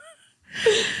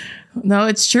 No,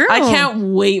 it's true. I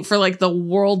can't wait for like the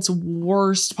world's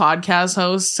worst podcast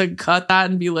host to cut that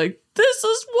and be like, this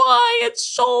is why it's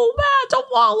so bad to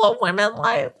wallow women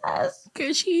like this.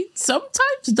 Because she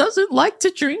sometimes doesn't like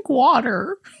to drink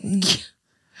water.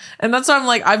 And that's why I'm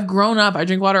like, I've grown up. I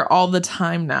drink water all the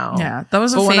time now. Yeah, that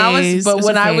was a phase.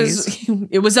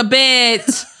 It was a bit.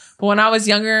 But when I was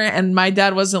younger and my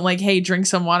dad wasn't like, hey, drink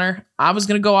some water, I was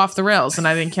going to go off the rails and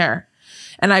I didn't care.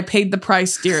 And I paid the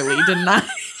price dearly, didn't I?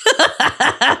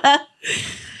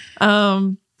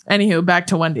 Anywho, back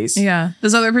to Wendy's. Yeah.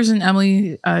 This other person,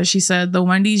 Emily, she said the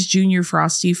Wendy's Junior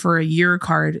Frosty for a year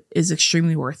card is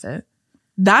extremely worth it.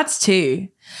 That's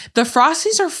tea. The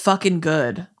Frosties are fucking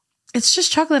good. It's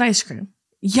just chocolate ice cream.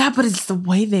 Yeah, but it's the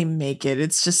way they make it.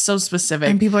 It's just so specific.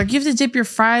 And people are like, you have to dip your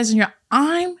fries in your...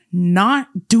 I'm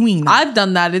not doing that. I've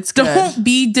done that. It's good. Don't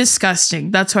be disgusting.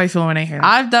 That's how I feel when I hear that.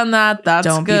 I've done that. That's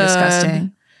Don't good. be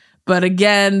disgusting. But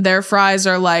again, their fries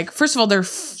are like, first of all, they're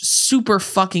super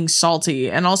fucking salty.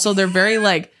 And also they're very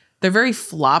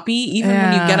floppy, even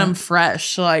when you get them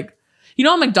fresh. Like, you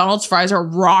know, McDonald's fries are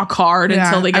rock hard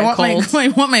until they get cold. I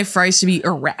want my fries to be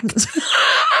erect.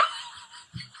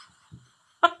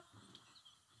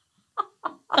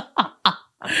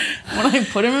 When I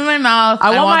put them in my mouth,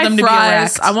 I want them to be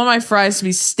erect. I want my fries to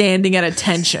be standing at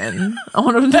attention. I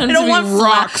want them to be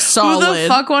rock solid. Who the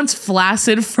fuck wants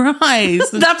flaccid fries?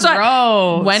 That's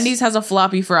why Wendy's has a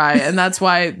floppy fry, and that's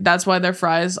why their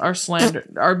fries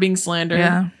are being slandered.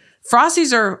 Yeah.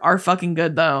 Frosties are fucking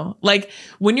good though. Like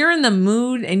when you're in the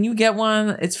mood and you get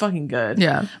one, it's fucking good.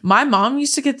 Yeah. My mom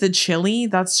used to get the chili.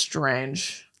 That's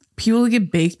strange. People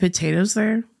get baked potatoes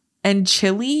there. And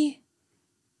chili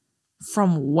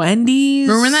from Wendy's.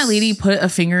 Remember when that lady put a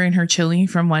finger in her chili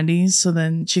from Wendy's so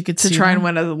then she could try and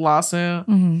win a lawsuit?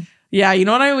 Mm-hmm. Yeah, you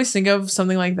know what I always think of?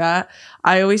 Something like that.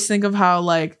 I always think of how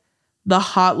like the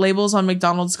hot labels on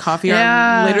McDonald's coffee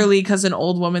are literally because an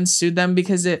old woman sued them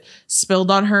because it spilled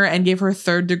on her and gave her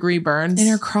 3rd-degree burns in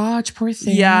her crotch. Poor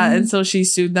thing. Yeah, and so she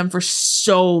sued them for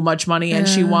so much money and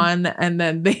she won. And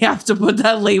then they have to put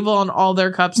that label on all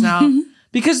their cups now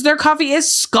because their coffee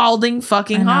is scalding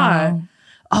fucking hot.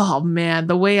 Oh man,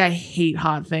 the way I hate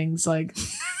hot things. Like,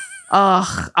 a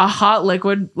hot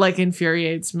liquid like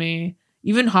infuriates me.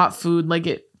 Even hot food, like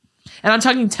it. And I'm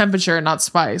talking temperature, not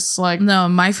spice. Like, no,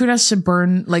 my food has to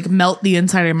burn, like melt the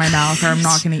inside of my mouth or I'm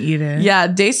not going to eat it. Yeah,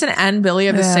 Dason and Billy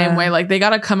are the same way. Like they got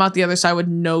to come out the other side with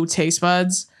no taste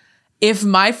buds. If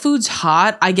my food's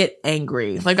hot, I get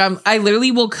angry. Like I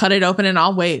literally will cut it open and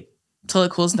I'll wait till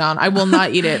it cools down. I will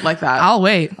not eat it like that. I'll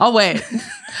wait.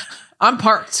 I'm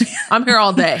parked. I'm here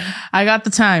all day. I got the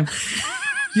time.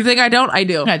 You think I don't? I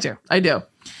do. I do.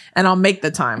 And I'll make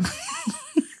the time.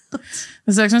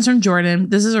 This next one's from Jordan.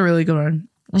 This is a really good one.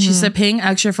 Mm-hmm. She said, paying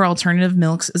extra for alternative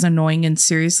milks is annoying and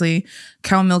seriously,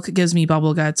 cow milk gives me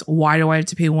bubble guts. Why do I have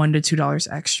to pay $1 to $2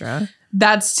 extra?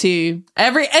 That's tea.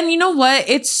 And you know what?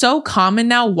 It's so common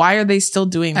now. Why are they still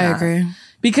doing that? I agree.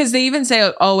 Because they even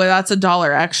say, oh, well, that's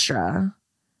 $1 extra.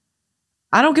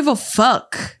 I don't give a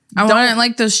fuck. I wanted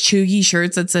like those chuggy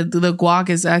shirts that said the guac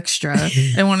is extra.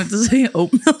 I wanted to say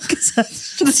oat milk is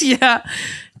extra. Yeah.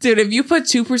 Dude, if you put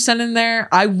 2% in there,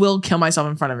 I will kill myself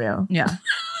in front of you. Yeah.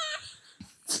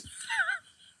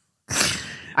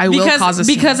 I will cause a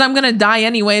scene. Because I'm going to die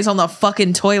anyways on the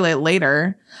fucking toilet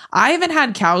later. I haven't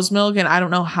had cow's milk in I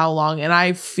don't know how long. And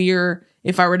I fear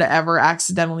if I were to ever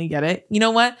accidentally get it. You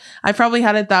know what? I probably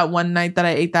had it that one night that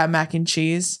I ate that mac and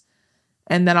cheese.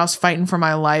 And then I was fighting for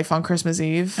my life on Christmas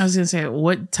Eve. I was going to say,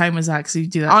 what time was that? Because you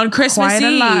do that on Christmas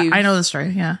Eve. I know the story.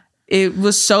 Yeah. It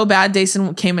was so bad.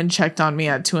 Dason came and checked on me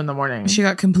at 2 a.m. She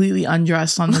got completely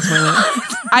undressed on the toilet.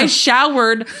 I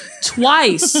showered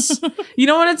twice. You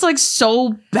know when it's like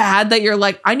so bad that you're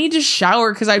like, I need to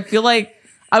shower because I feel like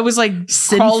I was like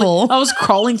sinful. I was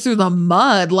crawling through the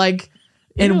mud, like,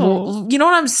 and you know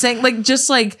what I'm saying? Like, just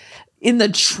like in the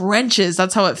trenches.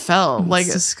 That's how it felt. Like,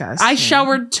 disgusting. I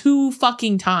showered 2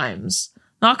 fucking times.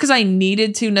 Not because I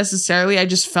needed to necessarily. I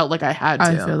just felt like I had to.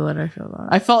 I feel that.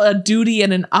 I felt a duty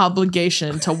and an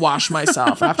obligation to wash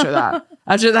myself after that.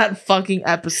 After that fucking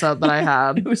episode that I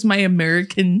had. It was my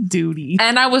American duty.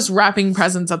 And I was wrapping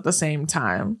presents at the same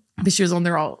time. But she was on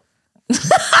there all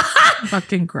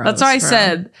fucking gross. That's why I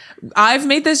said I've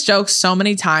made this joke so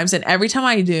many times, and every time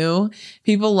I do,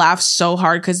 people laugh so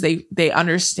hard because they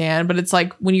understand. But it's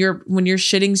like when you're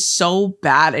shitting so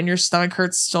bad and your stomach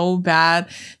hurts so bad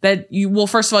that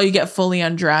first of all, you get fully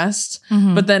undressed,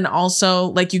 but then also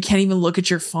like you can't even look at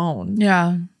your phone.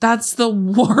 Yeah, that's the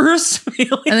worst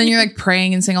feeling. And then you're like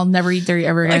praying and saying, "I'll never eat dairy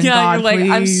ever again." Yeah, God, you're like,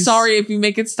 please. I'm sorry if you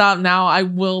make it stop now. I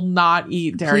will not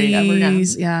eat dairy ever again.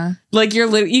 Yeah, like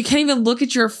you can't even look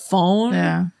at your phone.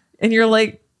 Yeah, and you're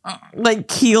like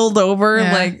keeled over,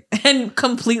 like, and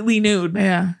completely nude.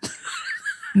 Yeah.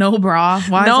 No bra.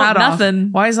 Why is that nothing.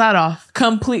 Off? Why is that off?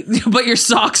 Complete, but your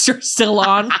socks are still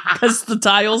on because the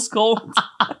tile's cold.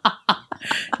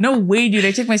 No way, dude.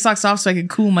 I take my socks off so I can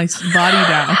cool my body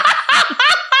down.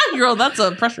 Girl, that's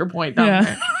a pressure point down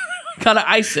there. Gotta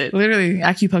ice it. Literally,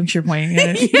 acupuncture point.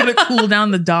 You gotta cool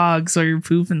down the dog so you're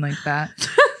pooping like that.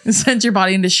 It sends your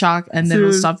body into shock, and then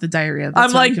it'll stop the diarrhea.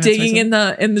 That's I'm like digging in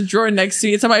the drawer next to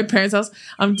me. It's at my parents' house.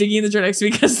 I'm digging in the drawer next to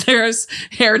me because there's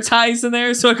hair ties in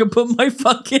there, so I can put my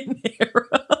fucking hair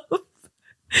up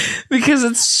because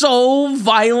it's so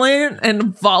violent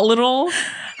and volatile.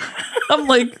 I'm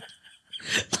like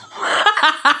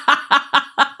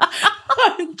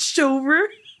hunched over.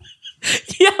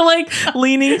 Yeah, like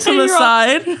leaning to the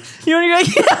side. You know, you're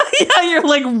like, yeah, you're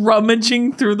like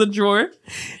rummaging through the drawer.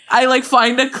 I like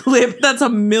find a clip that's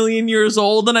 1,000,000 years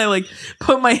old and I like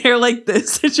put my hair like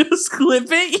this and just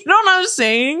clip it. You know what I'm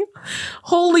saying?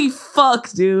 Holy fuck,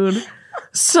 dude.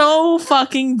 So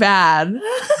fucking bad.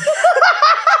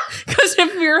 Because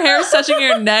if your hair's touching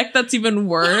your neck, that's even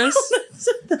worse.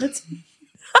 That's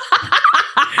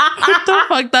what the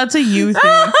fuck? That's a you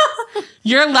thing.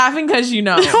 You're laughing because you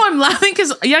know. No, I'm laughing because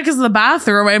of the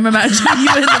bathroom. I'm imagining you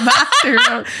in the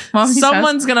bathroom. Mommy's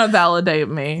Someone's gonna validate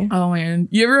me. Oh man,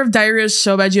 you ever have diarrhea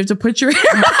so bad you have to put your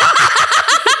hair?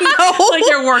 No, like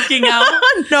you're working out.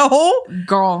 No,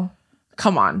 girl,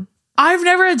 come on. I've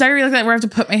never had diarrhea like that where I have to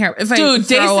put my hair. If Dude, I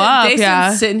throw up,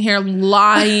 Jason's sitting here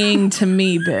lying to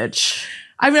me, bitch.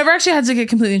 I've never actually had to get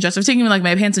completely undressed. I've taken like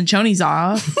my pants and chonies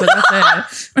off, but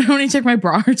that's it. I don't need to take my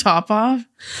bra or top off.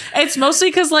 It's mostly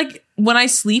because like when I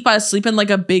sleep in like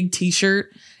a big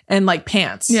t-shirt and like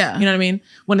pants. Yeah. You know what I mean?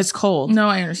 When it's cold. No,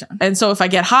 I understand. And so if I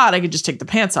get hot, I could just take the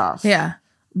pants off. Yeah.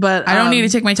 But I don't need to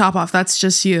take my top off. That's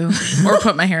just you. Or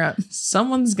put my hair up.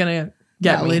 Someone's gonna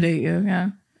validate you.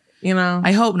 Yeah. You know?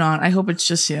 I hope not. I hope it's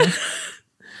just you.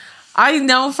 I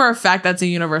know for a fact that's a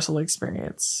universal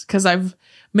experience because I've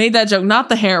made that joke, not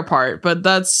the hair part, but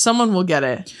that's someone will get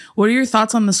it. What are your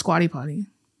thoughts on the squatty potty?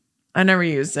 I never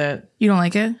used it. You don't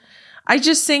like it? I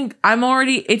just think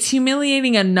it's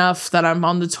humiliating enough that I'm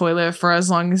on the toilet for as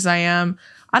long as I am.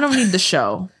 I don't need the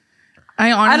show.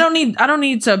 I don't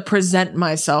need to present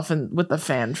myself with the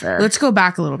fanfare. Let's go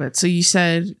back a little bit. So you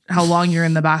said how long you're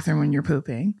in the bathroom when you're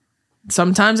pooping.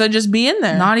 Sometimes I just be in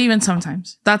there. Not even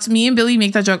sometimes. That's me and Billy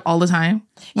make that joke all the time.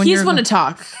 He's one to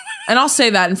talk. And I'll say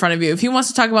that in front of you. If he wants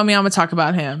to talk about me, I'm going to talk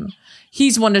about him.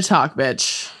 He's one to talk,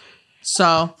 bitch.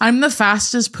 So I'm the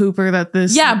fastest pooper that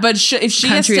this but if she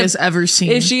country has ever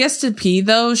seen. If she has to pee,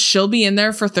 though, she'll be in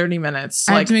there for 30 minutes.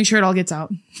 I have to make sure it all gets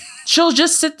out. She'll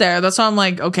just sit there. That's why I'm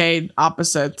like, okay,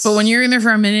 opposites. But when you're in there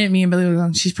for a minute, me and Billy will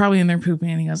go, she's probably in there pooping.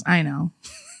 And he goes, I know.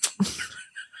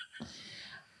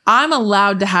 I'm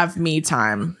allowed to have me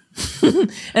time.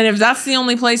 And if that's the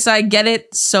only place I get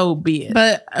it, so be it.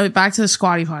 But back to the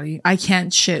squatty potty. I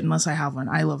can't shit unless I have one.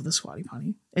 I love the squatty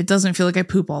potty. It doesn't feel like I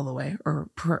poop all the way or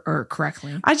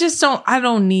correctly. I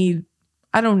don't need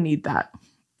I don't need that.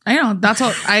 I know. That's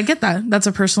all. I get that. That's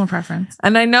a personal preference.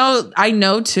 And I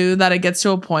know too that it gets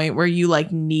to a point where you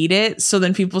like need it. So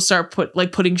then people start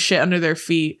putting shit under their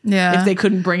feet. Yeah. If they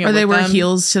couldn't bring it, Or they with wear them.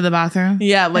 heels to the bathroom.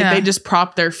 Yeah, like they just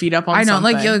prop their feet up on. I know.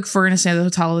 something. Like if we're gonna stay at the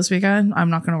hotel this weekend, I'm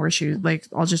not gonna wear shoes. Like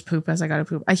I'll just poop as I gotta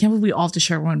poop. I can't believe we all have to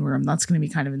share one room. That's gonna be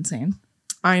kind of insane.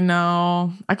 I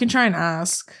know. I can try and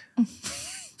ask.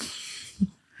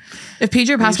 If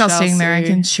Pedro Pascal's shall staying there, I see.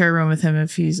 can share a room with him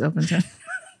if he's open to it.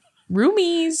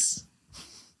 Roomies.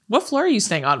 What floor are you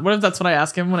staying on? What if that's what I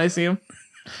ask him when I see him?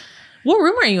 What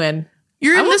room are you in?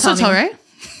 You're I in will this tell hotel, you. right?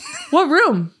 What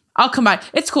room? I'll come by.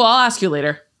 It's cool. I'll ask you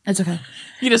later. It's okay.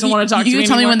 He doesn't want to talk to me You can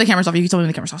tell me anymore. when the camera's off. You can tell me when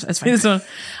the camera's off. It's fine. So,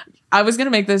 I was going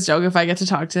to make this joke if I get to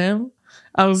talk to him.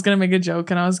 I was going to make a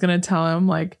joke and I was going to tell him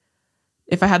like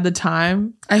if I had the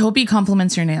time. I hope he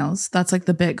compliments your nails. That's like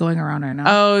the bit going around right now.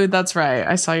 Oh, that's right.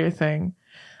 I saw your thing.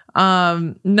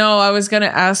 No, I was going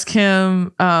to ask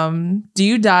him, do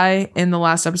you die in the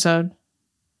last episode?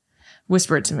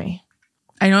 Whisper it to me.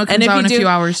 I know it comes out in a few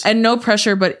hours. And no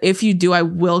pressure, but if you do, I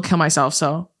will kill myself.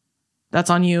 So that's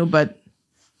on you. But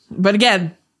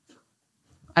again,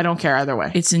 I don't care either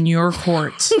way. It's in your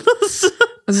court. I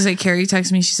was gonna say, Carrie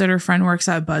texted me. She said her friend works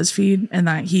at BuzzFeed and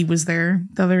that he was there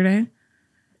the other day.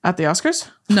 At the Oscars?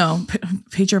 No,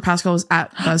 Pedro Pascal was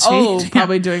at BuzzFeed. Oh,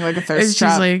 probably doing like a And thirst she's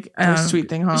trap, like, thirst tweet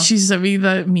thing, huh? She sent me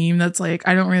the meme that's like,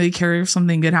 I don't really care if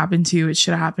something good happened to you. It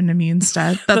should have happened to me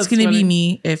instead. That's going to be funny.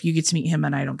 me if you get to meet him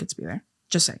and I don't get to be there.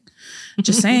 Just saying.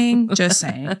 Just saying. Just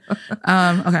saying.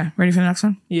 Okay. Ready for the next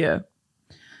one? Yeah,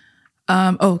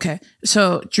 Okay.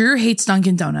 So Drew hates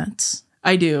Dunkin' Donuts.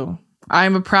 I do.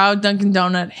 I'm a proud Dunkin'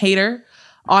 Donut hater.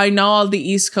 I know all the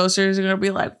East Coasters are going to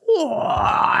be like,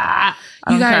 "Whoa."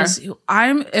 You guys,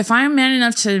 if I'm man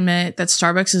enough to admit that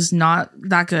Starbucks is not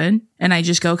that good and I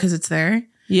just go because it's there,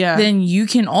 Yeah. then you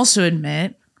can also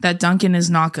admit that Dunkin' is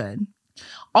not good.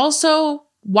 Also,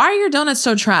 why are your donuts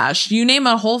so trash? You name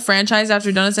a whole franchise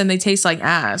after donuts and they taste like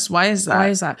ass. Why is that? Why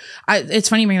is that? It's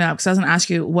funny you bring that up because I was going to ask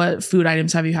you what food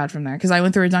items have you had from there? Because I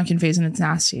went through a Dunkin' phase and it's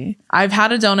nasty. I've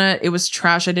had a donut. It was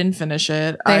trash. I didn't finish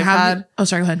it. Oh,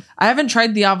 sorry, go ahead. I haven't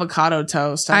tried the avocado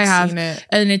toast. I have. Seen it.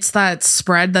 And it's that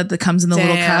spread that comes in the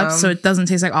little Damn. cup. So it doesn't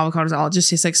taste like avocados at all. It just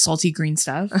tastes like salty green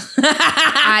stuff.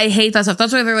 I hate that stuff.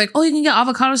 That's why they're like, oh, you can get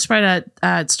avocado spread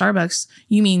at Starbucks.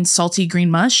 You mean salty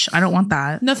green mush? I don't want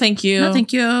that. No, thank you. No,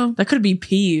 thank you. That could be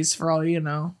peas for all you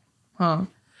know. Huh.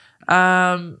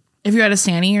 Have you had a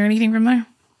Stanny or anything from there?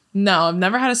 No, I've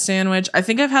never had a sandwich. I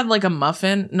think I've had like a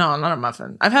muffin. No, not a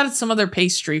muffin. I've had some other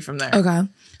pastry from there. Okay.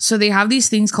 So they have these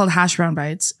things called hash brown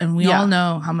bites. And we Yeah. all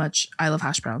know how much I love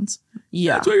hash browns.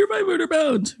 Yeah. That's why you're my murder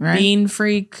bound. Right? Bean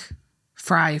freak.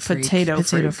 Fry freak. Potato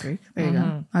freak. freak. There you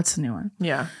go. That's the new one.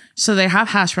 Yeah. So they have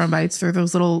hash brown bites. They're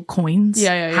those little coins.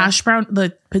 Yeah. Hash brown,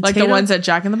 the potato. Like the ones at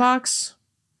Jack in the Box?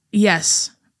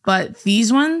 Yes. But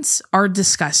these ones are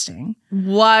disgusting.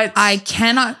 What? I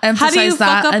cannot emphasize How do you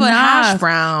that fuck up enough. a hash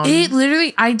brown? It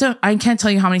literally, I can't tell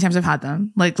you how many times I've had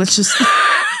them. Like, let's just,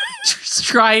 Just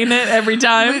trying it every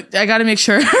time. I got to make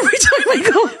sure every time I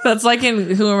go. That's like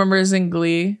in Who Remembers in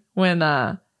Glee when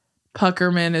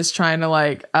Puckerman is trying to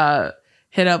like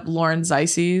hit up Lauren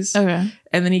Zicey's. Okay.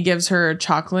 And then he gives her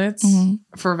chocolates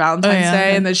for Valentine's Oh, yeah.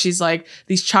 Day. And then she's like,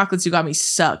 these chocolates you got me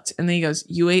sucked. And then he goes,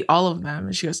 you ate all of them.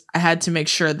 And she goes, I had to make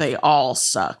sure they all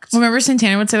sucked. Remember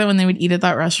Santana would say that when they would eat at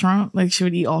that restaurant? Like, she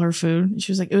would eat all her food. And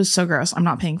she was like, it was so gross. I'm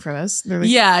not paying for this. They're like,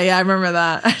 Yeah, I remember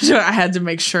that. I had to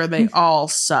make sure they all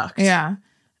sucked. Yeah.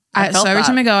 I So felt every that.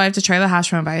 time I go, I have to try the hash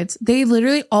brown bites. They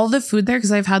literally, all the food there,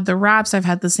 because I've had the wraps, I've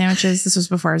had the sandwiches. This was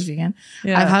before I was vegan.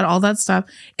 Yeah. I've had all that stuff.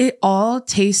 It all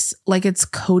tastes like it's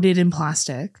coated in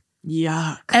plastic.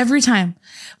 Yuck. Every time.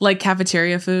 Like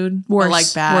cafeteria food. Worse. But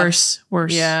like bad.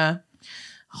 Worse. Yeah.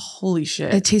 Holy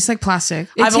shit. It tastes like plastic.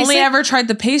 It I've tastes only like- ever tried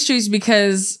the pastries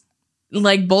because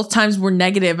like both times were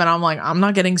negative and I'm like, I'm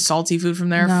not getting salty food from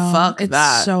there. No, Fuck it's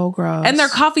that. so gross. And their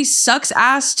coffee sucks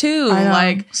ass too. I know.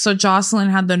 Like, so Jocelyn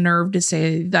had the nerve to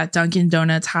say that Dunkin'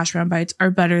 Donuts hash brown bites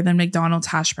are better than McDonald's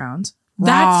hash browns.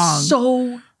 that's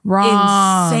so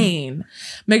wrong. insane.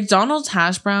 McDonald's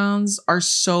hash browns are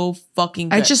so fucking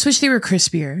good. I just wish they were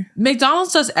crispier.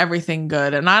 McDonald's does everything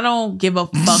good and I don't give a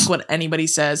fuck what anybody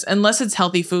says. Unless it's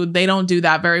healthy food, they don't do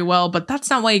that very well, but that's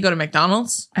not why you go to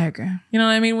McDonald's. I agree. You know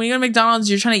what I mean? When you go to McDonald's,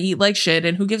 you're trying to eat like shit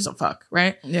and who gives a fuck,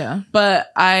 right? Yeah.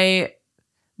 But I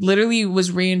literally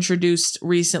was reintroduced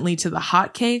recently to the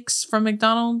hotcakes from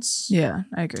McDonald's. Yeah,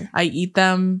 I agree. I eat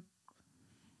them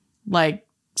like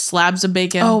slabs of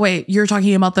bacon. Oh, wait. You're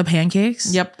talking about the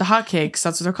pancakes? Yep, the hotcakes.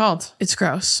 That's what they're called. It's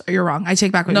gross. You're wrong. I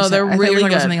take back what No, you said. they're I thought you were really talking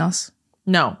about good. something else.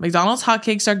 No, McDonald's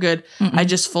hotcakes are good. I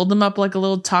just fold them up like a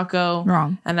little taco.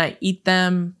 Wrong. And I eat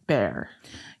them bare.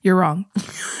 You're wrong.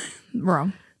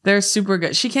 Wrong. They're super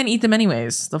good. She can't eat them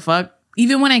anyways. The fuck?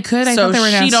 Even when I could, I thought they were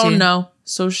nasty. She don't know.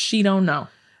 So she don't know.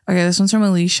 Okay, this one's from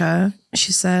Alicia.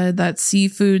 She said that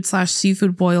seafood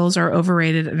boils are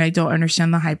overrated and I don't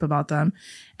understand the hype about them.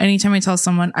 Anytime I tell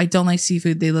someone I don't like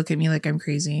seafood, they look at me like I'm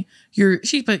crazy.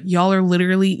 But y'all are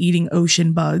literally eating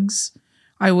ocean bugs.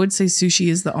 I would say sushi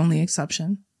is the only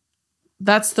exception.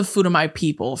 That's the food of my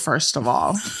people, first of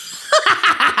all.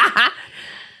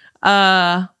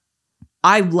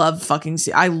 I love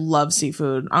I love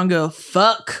seafood. I don't give a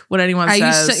fuck what anyone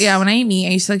says. When I eat meat,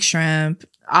 I used to like shrimp.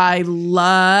 I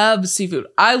love seafood.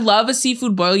 I love a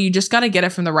seafood boil. You just got to get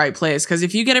it from the right place. Because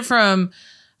if you get it from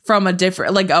a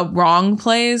different, like a wrong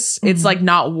place, it's like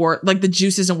not worth, like the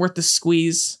juice isn't worth the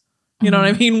squeeze. You know what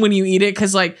I mean? When you eat it.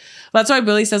 Because like, that's why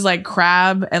Billy says like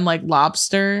crab and like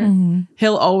lobster.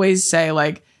 He'll always say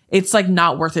like, it's like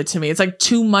not worth it to me. It's like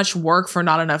too much work for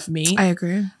not enough meat. I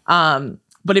agree.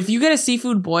 But if you get a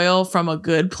seafood boil from a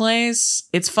good place,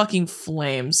 it's fucking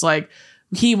flames. Like,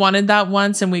 he wanted that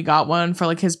once and we got one for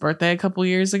like his birthday a couple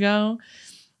years ago.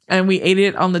 And we ate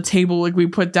it on the table. Like, we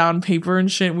put down paper and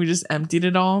shit and we just emptied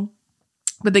it all.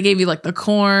 But they gave you like the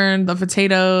corn, the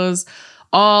potatoes,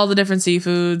 all the different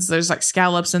seafoods. There's like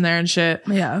scallops in there and shit.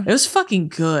 Yeah. It was fucking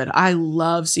good. I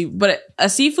love seafood. But a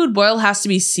seafood boil has to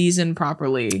be seasoned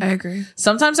properly. I agree.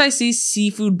 Sometimes I see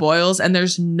seafood boils and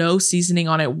there's no seasoning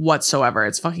on it whatsoever.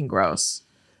 It's fucking gross.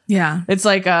 Yeah. It's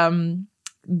like,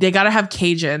 they gotta have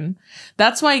Cajun.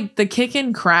 That's why the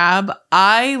kickin' crab,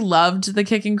 I loved the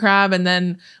kickin' crab. And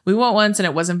then we went once and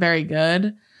it wasn't very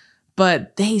good.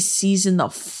 But they season the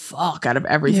fuck out of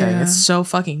everything. Yeah. It's so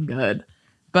fucking good.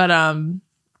 But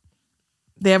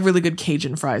they have really good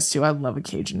Cajun fries too. I love a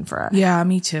Cajun fry. Yeah,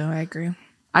 me too. I agree.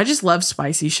 I just love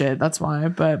spicy shit. That's why.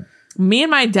 But me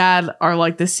and my dad are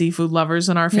like the seafood lovers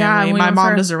in our family. My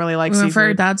mom doesn't really like seafood. We went for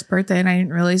her dad's birthday and I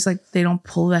didn't realize like they don't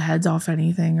pull the heads off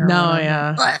anything. Or no, whatever.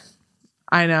 yeah.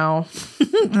 I know.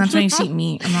 And that's when you eat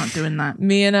meat. I'm not doing that.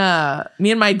 Me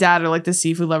and my dad are like the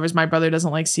seafood lovers. My brother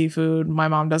doesn't like seafood. My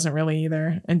mom doesn't really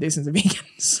either. And Jason's a vegan.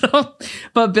 So,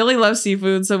 but Billy loves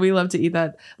seafood, so we love to eat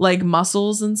that. Like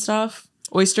mussels and stuff.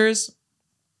 Oysters.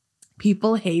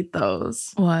 People hate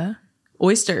those. What?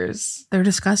 Oysters. They're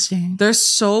disgusting. They're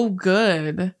so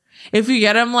good. If you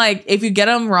get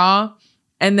them raw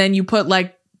and then you put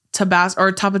like Tabasco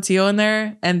or Tapatio in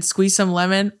there and squeeze some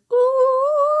lemon.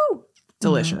 Ooh.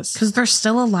 Delicious. Because they're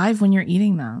still alive when you're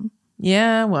eating them.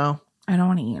 Yeah, well. I don't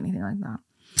want to eat anything like that.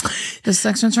 This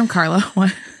next one's from Carla.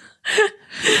 What?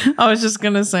 I was just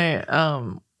gonna say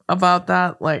about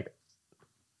that. Like,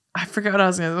 I forgot what I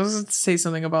was gonna say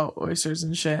something about oysters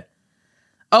and shit.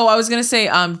 Oh, I was gonna say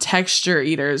texture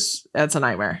eaters. That's a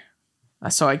nightmare.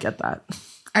 So I get that.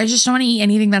 I just don't want to eat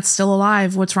anything that's still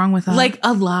alive. What's wrong with that? Like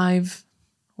alive.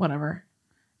 Whatever.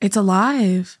 It's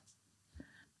alive.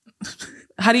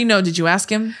 How do you know? Did you ask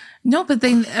him? No, but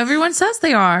everyone says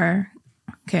they are.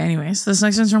 Okay, anyways, this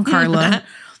next one's from Carla.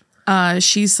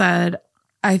 She said,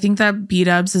 I think that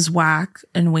B-Dubs is whack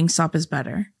and Wingstop is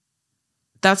better.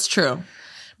 That's true.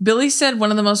 Billy said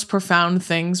one of the most profound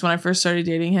things when I first started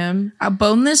dating him.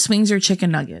 Boneless wings or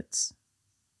chicken nuggets?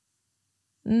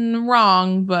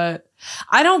 Wrong, but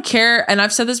I don't care. And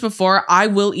I've said this before. I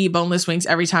will eat boneless wings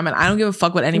every time. And I don't give a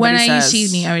fuck what anybody says. When I used to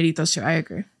eat meat, I would eat those too. I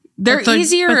agree. They're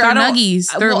easier. But they're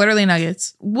nuggies. They're literally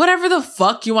nuggets. Whatever the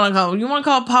fuck you want to call it. You want to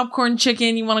call it popcorn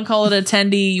chicken. You want to call it a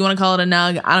tendy. You want to call it a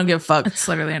nug. I don't give a fuck. It's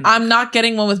literally a nug. I'm not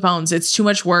getting one with bones. It's too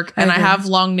much work. And I have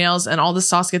long nails and all the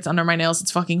sauce gets under my nails.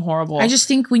 It's fucking horrible. I just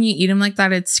think when you eat them like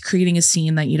that, it's creating a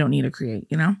scene that you don't need to create,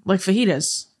 you know? Like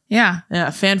fajitas. Yeah.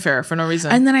 Yeah. Fanfare for no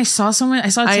reason. And then I saw a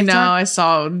TikTok. I know. I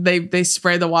saw they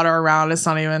spray the water around. It's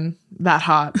not even that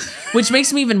hot, which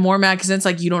makes me even more mad because it's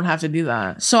like you don't have to do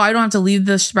that. So I don't have to leave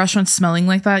the restaurant smelling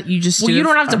like that. You just you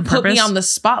don't have to put me on the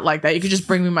spot like that. You could just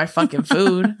bring me my fucking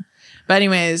food. But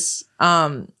anyways,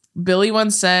 Billy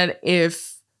once said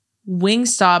if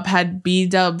Wingstop had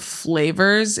B-Dub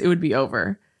flavors, it would be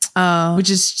over.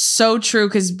 Which is so true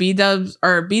because B-Dubs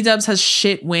has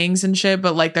shit wings and shit,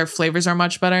 but like their flavors are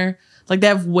much better. Like they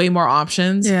have way more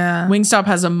options. Yeah. Wingstop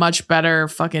has a much better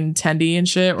fucking tendy and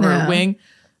shit or wing.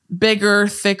 Bigger,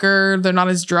 thicker. They're not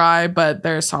as dry, but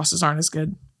their sauces aren't as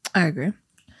good. I agree.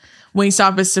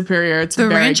 Wingstop is superior. It's the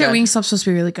very ranch good. at Wingstop's supposed to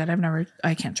be really good.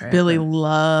 I can't try it. Billy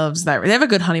loves that. They have a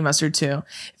good honey mustard too.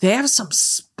 They have some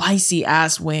spicy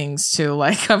ass wings too.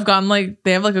 Like I've gotten like,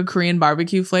 they have like a Korean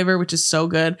barbecue flavor, which is so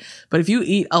good. But if you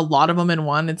eat a lot of them in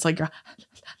one, it's like,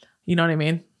 you know what I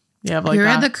mean? You have like you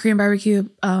had the Korean barbecue,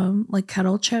 like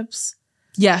kettle chips.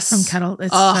 Yes. From Kettle.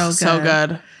 It's so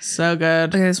good. So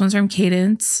good. Okay, this one's from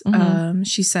Cadence.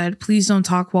 She said, please don't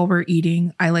talk while we're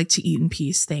eating. I like to eat in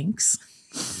peace. Thanks.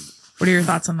 What are your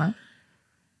thoughts on that?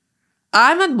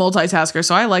 I'm a multitasker,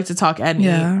 so I like to talk and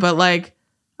eat. But like,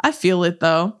 I feel it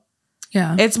though.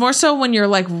 Yeah. It's more so when you're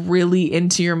like really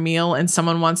into your meal and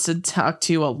someone wants to talk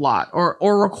to you a lot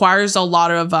or requires a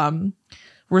lot of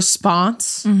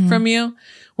response from you.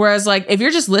 Whereas like if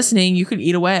you're just listening, you could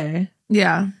eat away.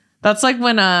 Yeah. That's like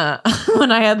when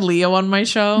when I had Leo on my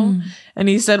show and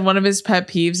he said one of his pet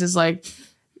peeves is like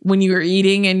when you're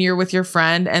eating and you're with your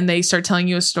friend and they start telling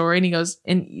you a story and he goes,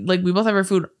 and like we both have our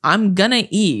food, I'm gonna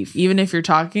eat even if you're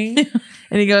talking.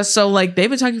 And he goes, so like they've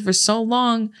been talking for so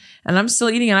long and I'm still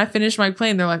eating and I finished my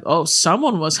plate and they're like, oh,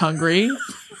 someone was hungry.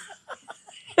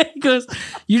 He goes,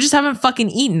 you just haven't fucking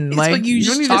eaten. Like you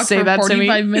don't need to say that to me.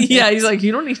 Minutes. Yeah, he's like,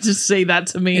 you don't need to say that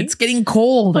to me. It's getting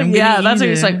cold. Yeah, that's what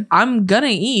he's like. I'm gonna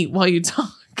eat while you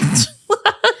talk.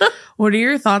 What are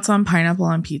your thoughts on pineapple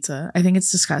on pizza? I think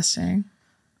it's disgusting.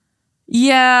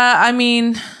 Yeah, I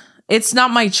mean, it's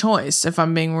not my choice if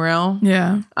I'm being real.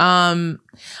 Yeah.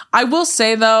 I will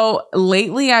say though,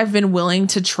 lately I've been willing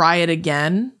to try it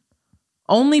again.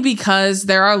 Only because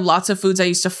there are lots of foods I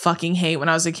used to fucking hate when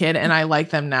I was a kid and I like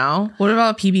them now. What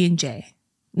about PB&J?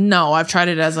 No, I've tried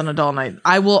it as an adult and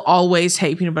I will always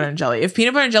hate peanut butter and jelly. If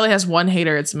peanut butter and jelly has one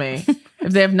hater, it's me.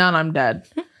 If they have none, I'm dead.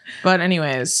 But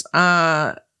anyways,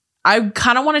 I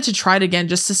kind of wanted to try it again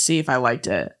just to see if I liked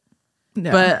it.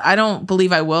 No. But I don't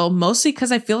believe I will, mostly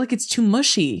because I feel like it's too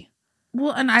mushy.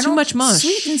 Well, and too much mush.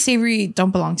 Sweet and savory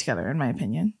don't belong together, in my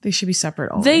opinion. They should be separate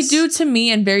always. They do to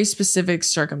me in very specific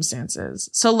circumstances.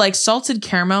 So like salted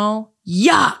caramel,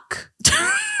 yuck.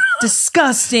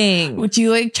 Disgusting. Would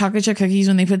you like chocolate chip cookies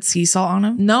when they put sea salt on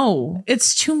them? No.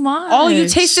 It's too much. All you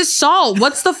taste is salt.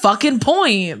 What's the fucking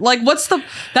point? Like,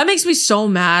 that makes me so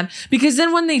mad because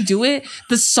then when they do it,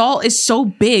 the salt is so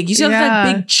big. You see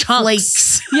like big chunks.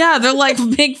 Flakes. Yeah, they're like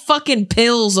big fucking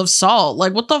pills of salt.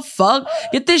 Like, what the fuck?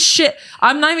 Get this shit.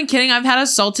 I'm not even kidding. I've had a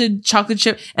salted chocolate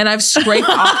chip and I've scraped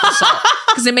off the salt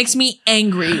because it makes me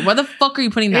angry. Why the fuck are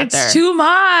you putting that there? It's too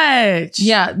much.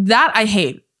 Yeah, that I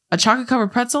hate. A chocolate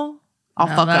covered pretzel? I'll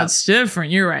fuck up. That's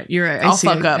different. You're right. I'll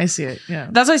fuck up. I see it. Yeah.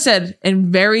 That's what I said.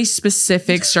 In very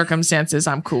specific circumstances,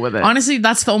 I'm cool with it. Honestly,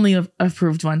 that's the only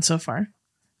approved one so far.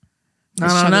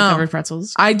 I don't know. Covered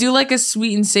pretzels. I do like a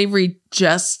sweet and savory.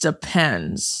 Just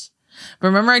depends. But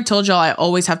remember, I told y'all I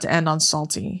always have to end on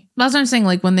salty. That's what I'm saying.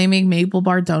 Like when they make maple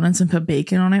bar donuts and put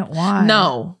bacon on it. Why?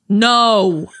 No.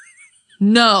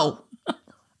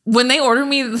 When they order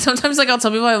me, sometimes like I'll tell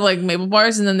people I have like maple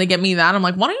bars and then they get me that. I'm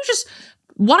like, why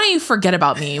don't you forget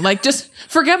about me? Like just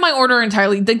forget my order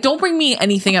entirely. Like don't bring me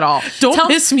anything at all. Don't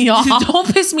piss me off.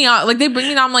 Don't piss me off. Like they bring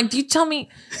me that. I'm like, do you tell me,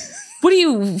 what do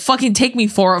you fucking take me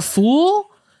for, a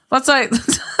fool? That's like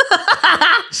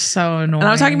so annoying.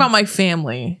 And I'm talking about my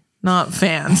family, not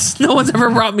fans. No one's ever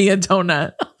brought me a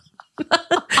donut.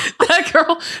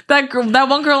 that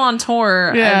one girl on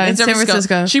tour in San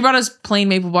Francisco, she brought us plain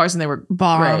maple bars and they were great.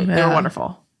 Yeah. They were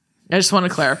wonderful. I just want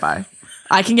to clarify.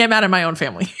 I can get mad at my own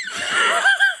family.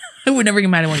 I would never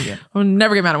get mad at one of you. I would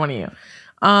never get mad at one of you.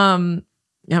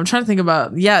 Yeah, I'm trying to think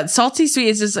about salty sweet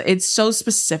is just it's so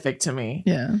specific to me.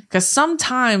 Yeah. Because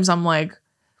sometimes I'm like,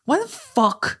 why the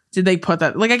fuck did they put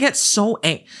that? Like I get so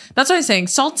angry. That's what I'm saying.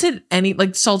 Salted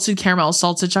caramel,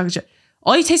 salted chocolate chip.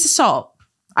 All you taste is salt.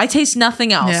 I taste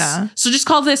nothing else. Yeah. So just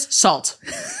call this salt.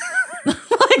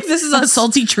 Like this is a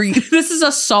salty treat. This is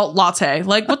a salt latte.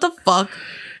 Like what the fuck?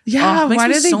 Yeah, why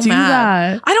did they do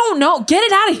that? I don't know. Get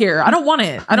it out of here. I don't want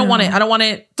it. I don't want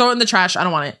it. Throw it in the trash. I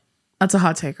don't want it. That's a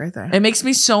hot take right there. It makes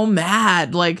me so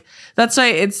mad. Like that's why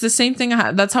it's the same thing.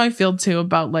 That's how I feel too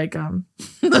about like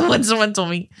when someone told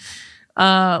me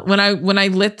when I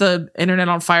lit the internet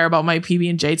on fire about my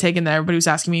PB&J take and everybody was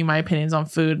asking me my opinions on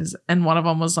food and one of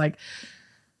them was like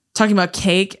talking about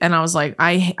cake and I was like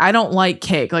I don't like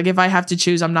cake. Like if I have to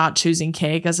choose, I'm not choosing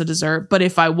cake as a dessert, but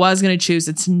if I was going to choose,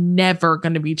 it's never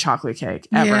going to be chocolate cake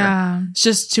ever. Yeah. It's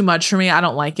just too much for me. I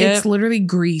don't like it. It's literally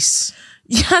grease.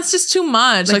 Yeah, it's just too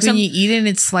much. Like when you eat it and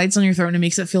it slides on your throat and it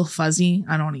makes it feel fuzzy.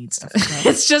 I don't eat stuff like that.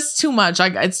 It's just too much.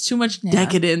 Like it's too much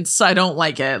decadence. I don't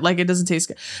like it. Like it doesn't taste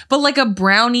good. But like a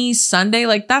brownie sundae,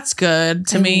 like that's good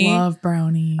to me. I love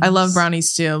brownies. I love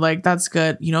brownies too. Like that's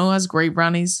good. You know who has great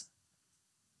brownies?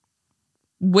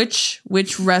 Which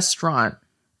restaurant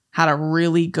had a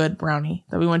really good brownie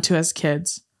that we went to as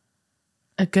kids?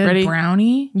 A good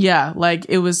brownie? Yeah, like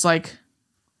it was like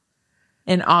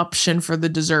an option for the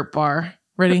dessert bar.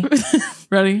 Ready?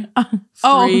 Ready?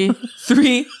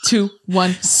 3, 2,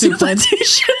 1. Soup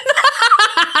plantation.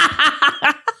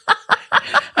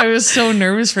 I was so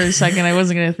nervous for a second. I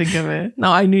wasn't going to think of it.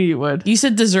 No, I knew you would. You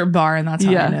said dessert bar, and that's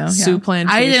how I know. Soup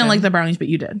plantation. I didn't like the brownies, but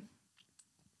you did.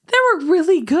 They were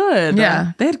really good.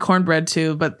 Yeah. They had cornbread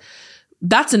too, but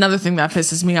that's another thing that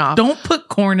pisses me off. Don't put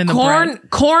corn in the bread.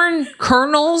 Corn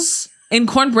kernels in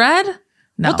cornbread?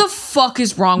 No. What the fuck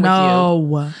is wrong with you?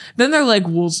 No. Then they're like,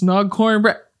 well, it's not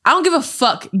cornbread. I don't give a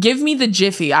fuck. Give me the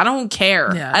Jiffy. I don't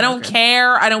care. Yeah, I don't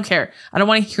care. I don't care. I don't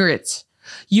want to hear it.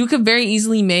 You could very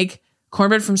easily make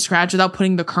cornbread from scratch without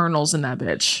putting the kernels in that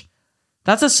bitch.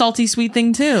 That's a salty sweet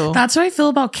thing too. That's how I feel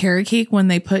about carrot cake when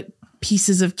they put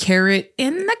pieces of carrot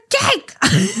in the cake.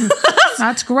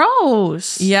 That's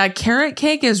gross. Yeah, carrot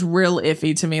cake is real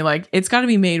iffy to me. Like, it's got to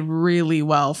be made really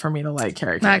well for me to like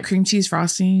carrot cake. That cream cheese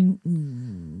frosting.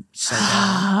 So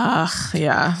good.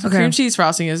 Yeah. Okay. Cream cheese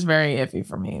frosting is very iffy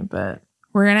for me, but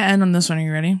We're going to end on this one. Are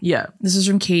you ready? yeah. This is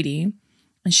from Katie.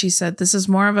 And she said, this is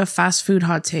more of a fast food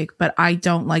hot take, but I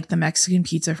don't like the Mexican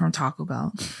pizza from Taco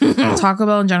Bell. Taco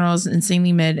Bell in general is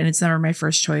insanely mid, and it's never my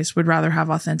first choice. Would rather have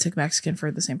authentic Mexican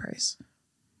for the same price.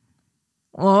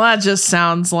 Well, that just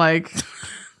sounds like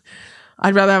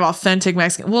I'd rather have authentic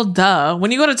Mexican. Well, duh. When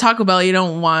you go to Taco Bell, you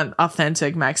don't want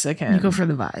authentic Mexican. You go for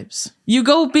the vibes. You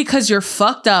go because you're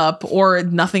fucked up or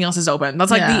nothing else is open.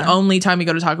 That's like the only time you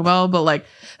go to Taco Bell. But like,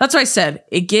 that's what I said.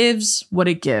 It gives what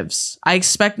it gives. I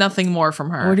expect nothing more from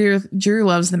her. Drew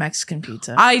loves the Mexican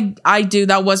pizza. I do.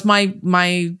 That was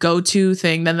my go-to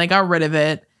thing. Then they got rid of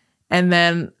it. And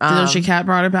then Doja Cat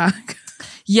brought it back.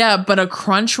 yeah, but a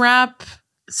Crunch Wrap,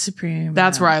 Supreme.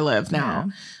 that's where I live now.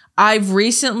 Yeah. I've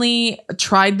recently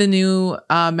tried the new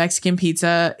Mexican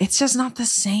pizza. It's just not the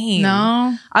same.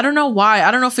 No. I don't know why. I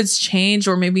don't know if it's changed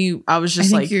or maybe I was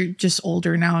just I think you're just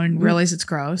older now and realize it's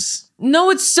gross.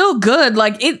 No, it's still good.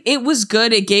 Like it was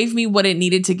good. It gave me what it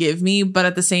needed to give me. But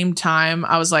at the same time,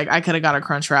 I was like, I could have got a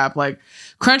Crunch Wrap. Like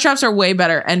Crunch Wraps are way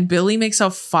better. And Billy makes a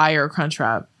fire Crunch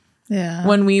Wrap. Yeah.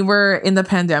 When we were in the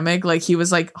pandemic, like he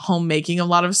was like home making a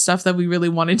lot of stuff that we really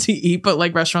wanted to eat, but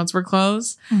like restaurants were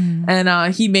closed.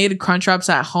 And he made Crunch Wraps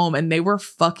at home and they were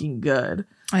fucking good.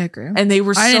 I agree. And they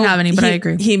were I didn't have any, but I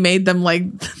agree. He made them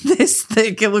like this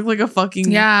thick. It looked like a fucking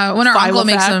yeah. When our uncle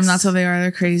makes them, that's how they are.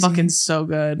 They're crazy. Fucking so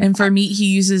good. And for meat, he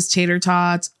uses tater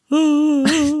tots.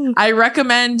 I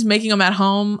recommend making them at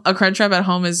home. A Crunch Wrap at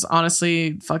home is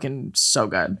honestly fucking so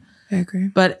good. I agree.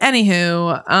 But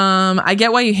anywho, I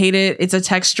get why you hate it. It's a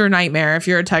texture nightmare. If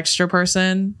you're a texture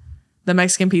person, the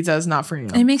Mexican pizza is not for you.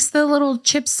 It makes the little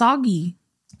chips soggy.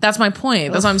 That's my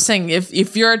point. That's what I'm saying.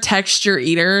 If you're a texture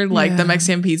eater, like the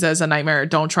Mexican pizza is a nightmare.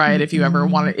 Don't try it if you ever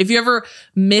want it. If you ever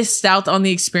missed out on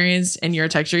the experience and you're a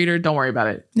texture eater, don't worry about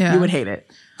it. Yeah. You would hate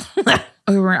it.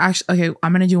 Okay,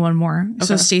 I'm gonna do one more. Okay.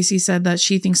 So Stacy said that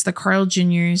she thinks the Carl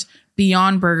Jr.'s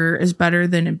Beyond Burger is better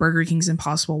than Burger King's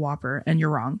Impossible Whopper, and you're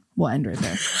wrong. We'll end right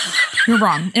there. You're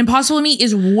wrong. Impossible Meat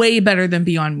is way better than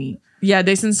Beyond Meat. Yeah,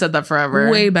 Dason said that forever.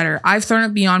 Way better. I've thrown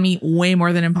up Beyond Meat way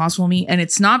more than Impossible Meat, and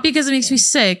it's not because it makes me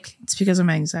sick. It's because of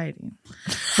my anxiety.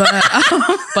 But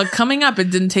but coming up, it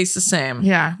didn't taste the same.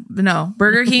 Yeah, no.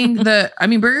 Burger King.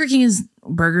 Burger King is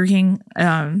Burger King.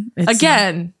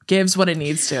 Again, gives what it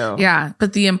needs to. Yeah,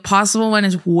 but the Impossible one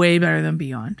is way better than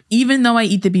Beyond. Even though I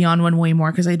eat the Beyond one way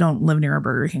more because I don't live near a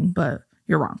Burger King. But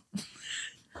you're wrong.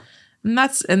 And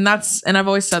I've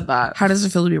always said that. How does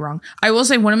it feel to be wrong? I will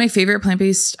say one of my favorite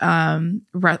plant-based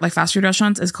like fast food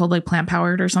restaurants is called like Plant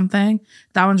Powered or something.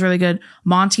 That one's really good.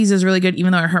 Monty's is really good,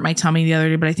 even though it hurt my tummy the other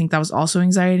day, but I think that was also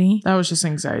anxiety. That was just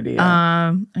anxiety.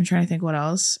 Yeah. I'm trying to think what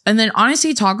else. And then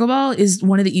honestly, Taco Bell is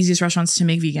one of the easiest restaurants to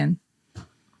make vegan.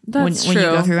 That's when true. You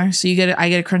go through there. So I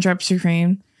get a Crunchwrap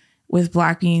Supreme with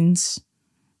black beans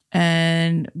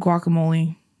and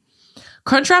guacamole.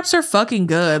 Crunch Wraps are fucking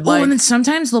good. Like, and then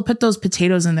sometimes they'll put those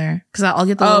potatoes in there because I'll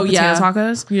get the little potato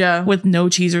tacos. Yeah, with no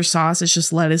cheese or sauce. It's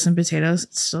just lettuce and potatoes.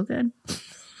 It's still good.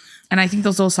 And I think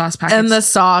those little sauce packets. And the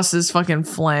sauce is fucking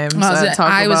flames.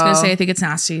 I was gonna say I think it's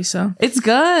nasty. So it's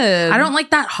good. I don't like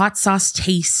that hot sauce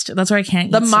taste. That's why I can't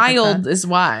eat the mild is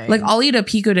why. Like I'll eat a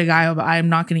pico de gallo, but I'm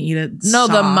not gonna eat it. No,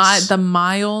 the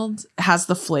mild has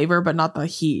the flavor, but not the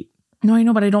heat. No, I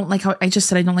know, but I don't like how I just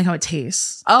said I don't like how it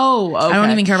tastes. Oh, okay. I don't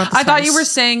even care about the spice. I thought you were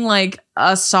saying like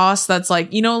a sauce that's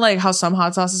like, you know, like how some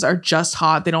hot sauces are just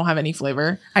hot. They don't have any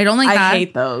flavor. I don't like that. I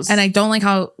hate those. And I don't like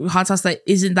how hot sauce that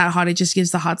isn't that hot. It just gives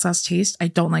the hot sauce taste. I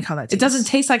don't like how that tastes. It doesn't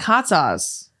taste like hot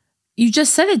sauce. You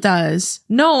just said it does.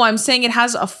 No, I'm saying it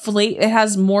has it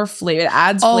has more flavor. It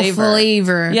adds flavor. Oh,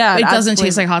 flavor. Yeah. It doesn't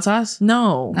taste like hot sauce?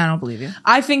 No. I don't believe you.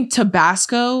 I think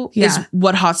Tabasco is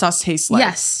what hot sauce tastes like.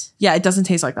 Yes. Yeah, it doesn't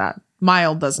taste like that.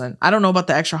 Mild doesn't. I don't know about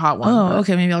the extra hot one. Oh,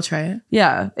 okay. Maybe I'll try it.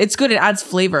 Yeah. It's good. It adds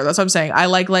flavor. That's what I'm saying. I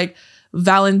like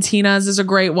Valentina's is a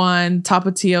great one.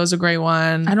 Tapatio is a great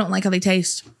one. I don't like how they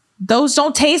taste. Those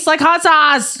don't taste like hot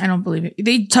sauce. I don't believe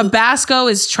it. Tabasco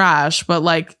is trash, but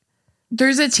like,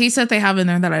 there's a taste that they have in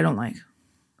there that I don't like.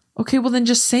 okay, well then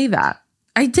just say that.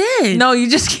 I did. No, you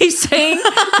just keep saying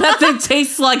that they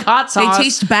taste like hot sauce. They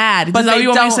taste bad. But Is that what they you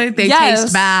want me to don't- say? They Yes.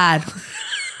 taste bad.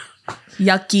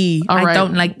 Yucky. All I right.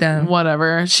 don't like them.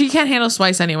 Whatever. She can't handle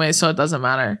spice anyway, so it doesn't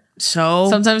matter. So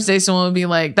Sometimes Jason will be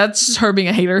like, that's just her being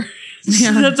a hater.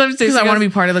 yeah, Sometimes because I want to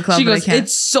be part of the club. She but goes, I can't.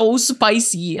 it's so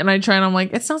spicy. And I try and I'm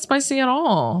like, it's not spicy at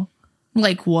all.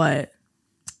 Like what?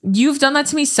 You've done that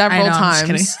to me several I know, I'm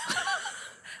just times.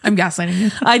 I'm gaslighting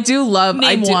you. I do love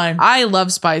Name one. I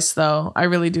love spice though. I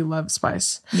really do love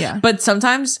spice. Yeah. But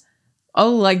sometimes,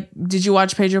 like, did you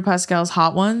watch Pedro Pascal's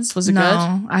Hot Ones? Was it good?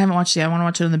 No, I haven't watched it. I want to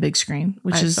watch it on the big screen,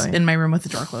 which I is see. in my room with the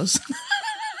door closed.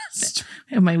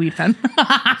 And my weed pen.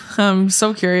 I'm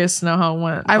so curious to know how it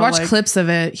went. I but, watched like, clips of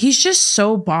it. He's just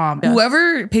so bomb. Yeah.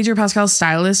 Whoever Pedro Pascal's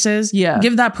stylist is, Yeah.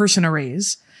 give that person a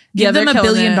raise. Give Yeah, them they're $1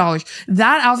 billion. killing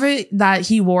That outfit that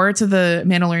he wore to the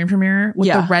Mandalorian premiere with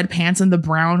Yeah. the red pants and the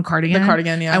brown cardigan. The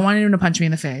cardigan, yeah. I wanted him to punch me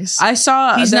in the face. I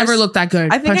saw He's there's- never looked that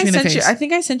good. I think punch I me in the sent you. face. I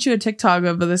think I sent you a TikTok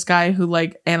of this guy who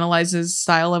like analyzes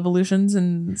style evolutions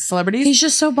in celebrities. He's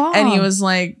just so bomb. and he was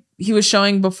like, he was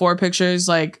showing before pictures,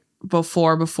 like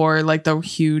before like the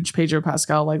huge Pedro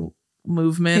Pascal like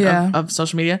movement Yeah. of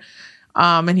social media.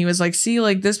 And he was like, see,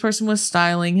 like this person was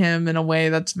styling him in a way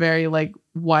that's very like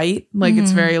white, like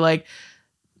it's Mhm. very like,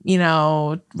 you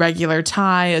know, regular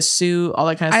tie, a suit, all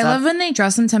that kind of I stuff. love when they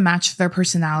dress them to match their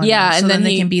personality. Yeah, so and then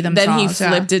they can be themselves. Then he yeah.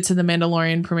 flipped it to the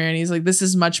Mandalorian premiere, and he's like, "This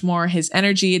is much more his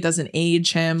energy. It doesn't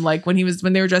age him. Like when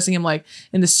they were dressing him like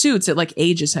in the suits, it like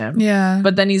ages him. Yeah.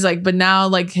 But then he's like, but now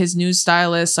like his new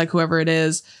stylist, like whoever it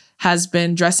is, has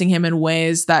been dressing him in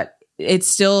ways that it's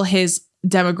still his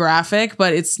demographic,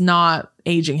 but it's not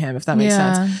aging him. If that makes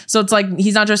Yeah. sense. So it's like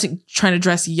he's not trying to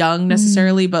dress young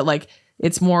necessarily, but like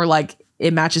it's more like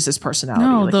it matches his personality.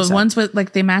 No, like you the said. ones with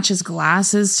like they match his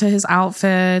glasses to his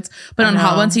outfits. But I on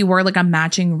Hot know. Ones, he wore like a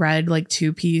matching red like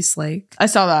 2-piece like I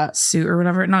saw that. suit or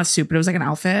whatever. Not a suit, but it was like an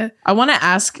outfit. I want to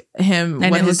ask him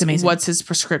And it looked amazing. what's his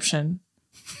prescription.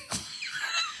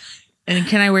 And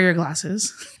can I wear your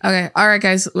glasses? Okay. All right,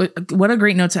 guys. What a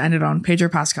great note to end it on. Pedro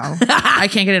Pascal. I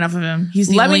can't get enough of him. He's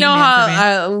the Let only me know man for me.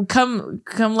 how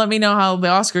come let me know how the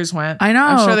Oscars went. I know.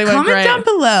 I'm sure they went Comment great. down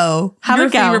below. How'd your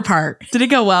it go? favorite part. Did it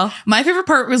go well? My favorite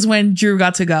part was when Drew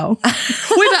got to go. Wait,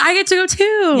 but I get to go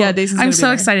too. Yeah, Daison's I'm gonna be so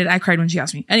there. excited. I cried when she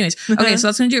asked me. Anyways, okay, so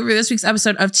that's gonna do it for this week's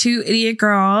episode of Two Idiot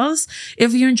Girls.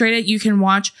 If you enjoyed it, you can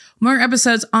watch more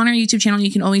episodes on our YouTube channel.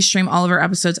 You can always stream all of our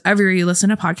episodes everywhere you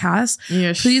listen to podcasts.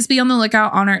 Yes. Please be on the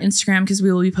lookout on our Instagram because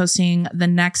we will be posting the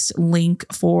next link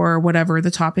for whatever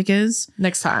the topic is.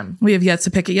 Next time. We have yet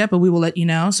to pick it yet, but we will let you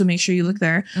know. So make sure you look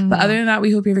there. But other than that, we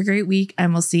hope you have a great week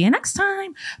and we'll see you next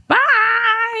time. Bye.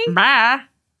 Bye.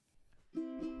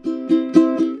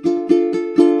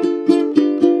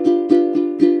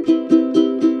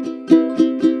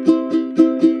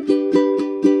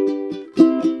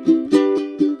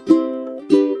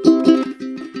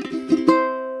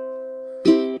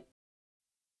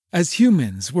 As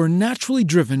humans, we're naturally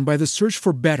driven by the search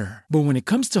for better. But when it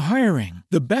comes to hiring,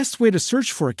 the best way to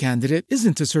search for a candidate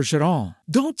isn't to search at all.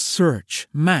 Don't search,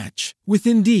 match with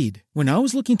Indeed. When I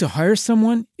was looking to hire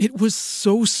someone, it was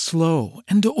so slow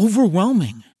and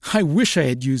overwhelming. I wish I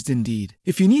had used Indeed.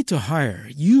 If you need to hire,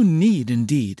 you need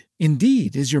Indeed.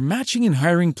 Indeed is your matching and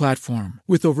hiring platform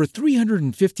with over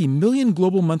 350 million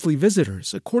global monthly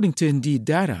visitors, according to Indeed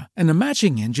data, and a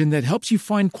matching engine that helps you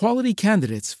find quality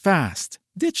candidates fast.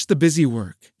 Ditch the busy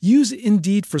work. Use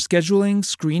Indeed for scheduling,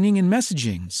 screening, and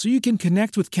messaging so you can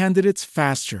connect with candidates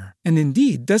faster. And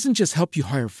Indeed doesn't just help you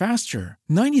hire faster.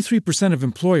 93% of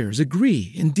employers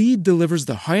agree Indeed delivers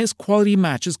the highest quality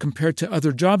matches compared to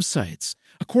other job sites,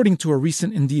 according to a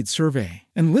recent Indeed survey.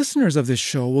 And listeners of this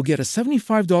show will get a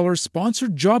 $75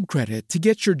 sponsored job credit to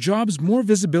get your jobs more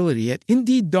visibility at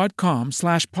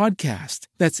Indeed.com/podcast.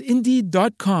 That's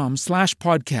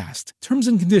Indeed.com/podcast. Terms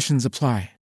and conditions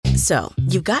apply. So,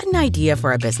 you've got an idea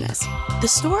for a business. The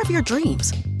store of your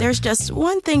dreams. There's just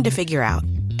one thing to figure out.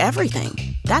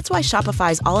 Everything. That's why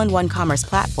Shopify's all-in-one commerce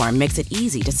platform makes it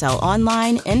easy to sell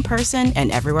online, in person,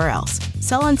 and everywhere else.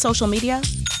 Sell on social media,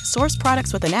 source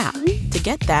products with an app to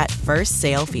get that first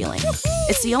sale feeling.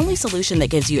 It's the only solution that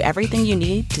gives you everything you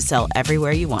need to sell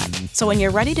everywhere you want. So when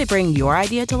you're ready to bring your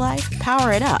idea to life,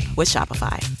 power it up with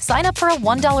Shopify. Sign up for a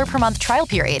 $1 per month trial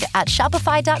period at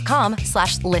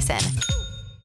shopify.com/listen.